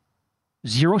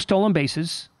 0 stolen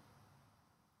bases.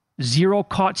 0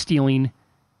 caught stealing.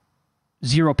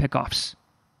 0 pickoffs.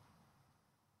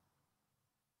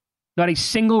 Not a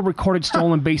single recorded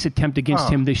stolen base attempt against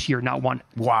him this year. Not one.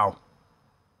 Wow.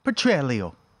 Petrelio.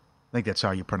 I think that's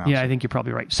how you pronounce it. Yeah, I think you're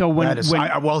probably right. So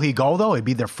will he go, though? He'd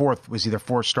be their fourth. Was he their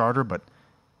fourth starter? But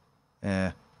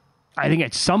I think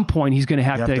at some point he's going to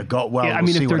have to go. Well, if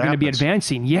they're going to be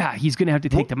advancing, he's going to have to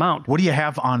take them out. What do you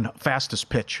have on fastest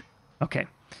pitch? Okay.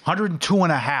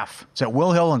 102.5. It's at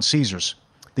Will Hill and Caesars.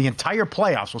 The entire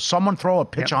playoffs. Will someone throw a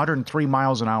pitch 103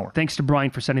 miles an hour? Thanks to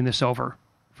Brian for sending this over.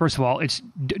 First of all, it's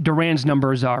Duran's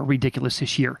numbers are ridiculous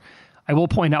this year. I will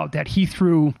point out that he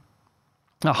threw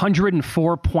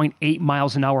 104.8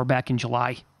 miles an hour back in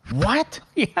July. What?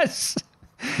 Yes.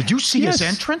 Did you see his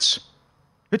entrance?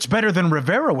 It's better than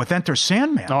Rivera with Enter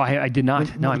Sandman. Oh, I did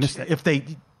not. No, I missed it.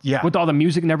 With all the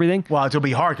music and everything? Well, it'll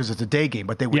be hard because it's a day game,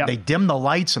 but they dim the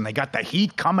lights and they got the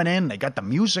heat coming in. They got the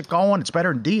music going. It's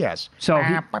better than Diaz. So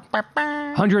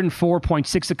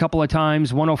 104.6 a couple of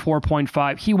times,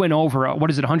 104.5. He went over,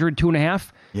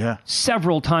 102.5? Yeah.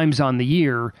 Several times on the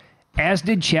year, as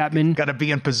did Chapman. Got to be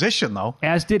in position, though.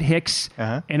 As did Hicks.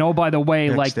 And oh, by the way,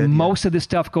 most of this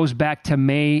stuff goes back to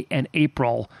May and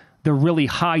April. The really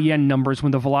high-end numbers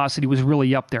when the velocity was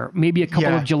really up there. Maybe a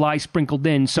couple of July sprinkled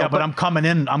in. So, but I'm coming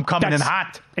in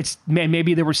hot.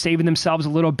 Maybe they were saving themselves a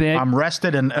little bit. I'm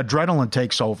rested and adrenaline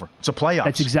takes over. It's a playoff.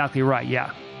 That's exactly right,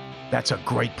 yeah. That's a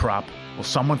great prop. Will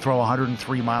someone throw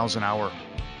 103 miles an hour?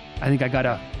 I think I got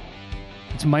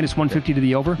it's minus 150 to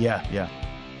the over. Yeah.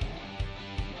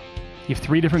 You have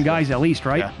 3 different guys at least,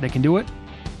 right? Yeah. They can do it?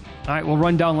 All right, we'll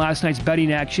run down last night's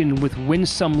betting action with Win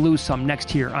Some, Lose Some next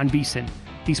here on VSiN,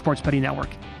 the Sports Betting Network.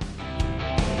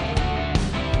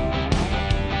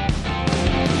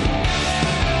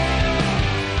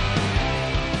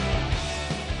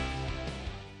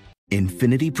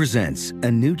 Infiniti presents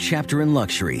a new chapter in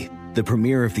luxury, the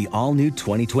premiere of the all-new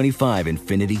 2025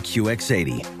 Infiniti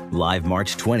QX80, live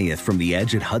March 20th from the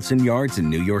Edge at Hudson Yards in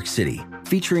New York City,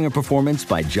 featuring a performance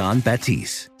by John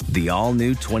Batiste. The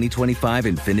all-new 2025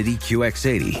 Infiniti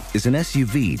QX80 is an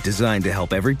SUV designed to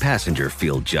help every passenger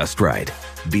feel just right.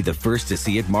 Be the first to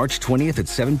see it March 20th at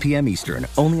 7 p.m. Eastern,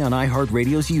 only on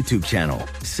iHeartRadio's YouTube channel.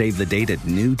 Save the date at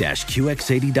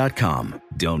new-QX80.com.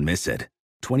 Don't miss it.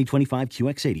 2025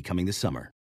 QX80 coming this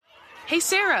summer. Hey,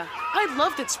 Sarah, I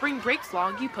loved that spring break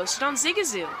vlog you posted on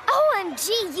Zigazoo. OMG,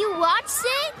 you watched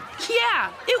it?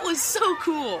 Yeah, it was so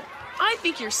cool. I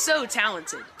think you're so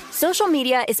talented. Social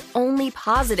media is only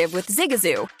positive with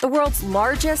Zigazoo, the world's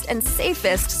largest and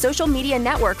safest social media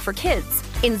network for kids.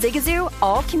 In Zigazoo,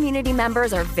 all community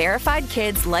members are verified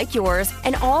kids like yours,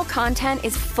 and all content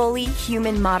is fully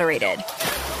human moderated.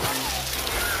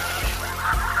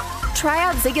 Try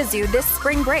out Zigazoo this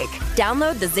spring break.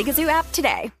 Download the Zigazoo app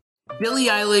today. Billie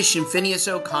Eilish and Phineas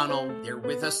O'Connell, they're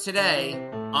with us today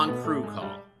on Crew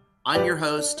Call. I'm your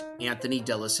host, Anthony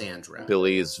D'Alessandro.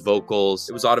 Billie's vocals,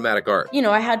 it was automatic art. You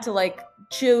know, I had to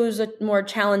choose a more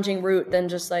challenging route than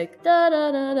just da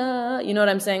da da da. You know what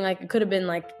I'm saying? It could have been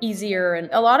easier. And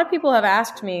a lot of people have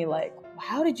asked me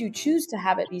how did you choose to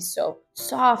have it be so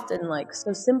soft and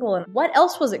so simple? And what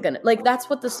else was it gonna that's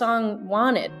what the song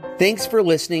wanted. Thanks for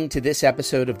listening to this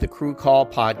episode of the Crew Call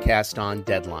podcast on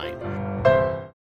Deadline.